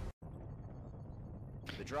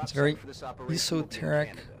 It's very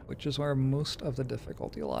esoteric, which is where most of the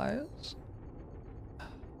difficulty lies.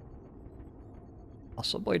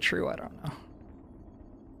 Possibly true, I don't know.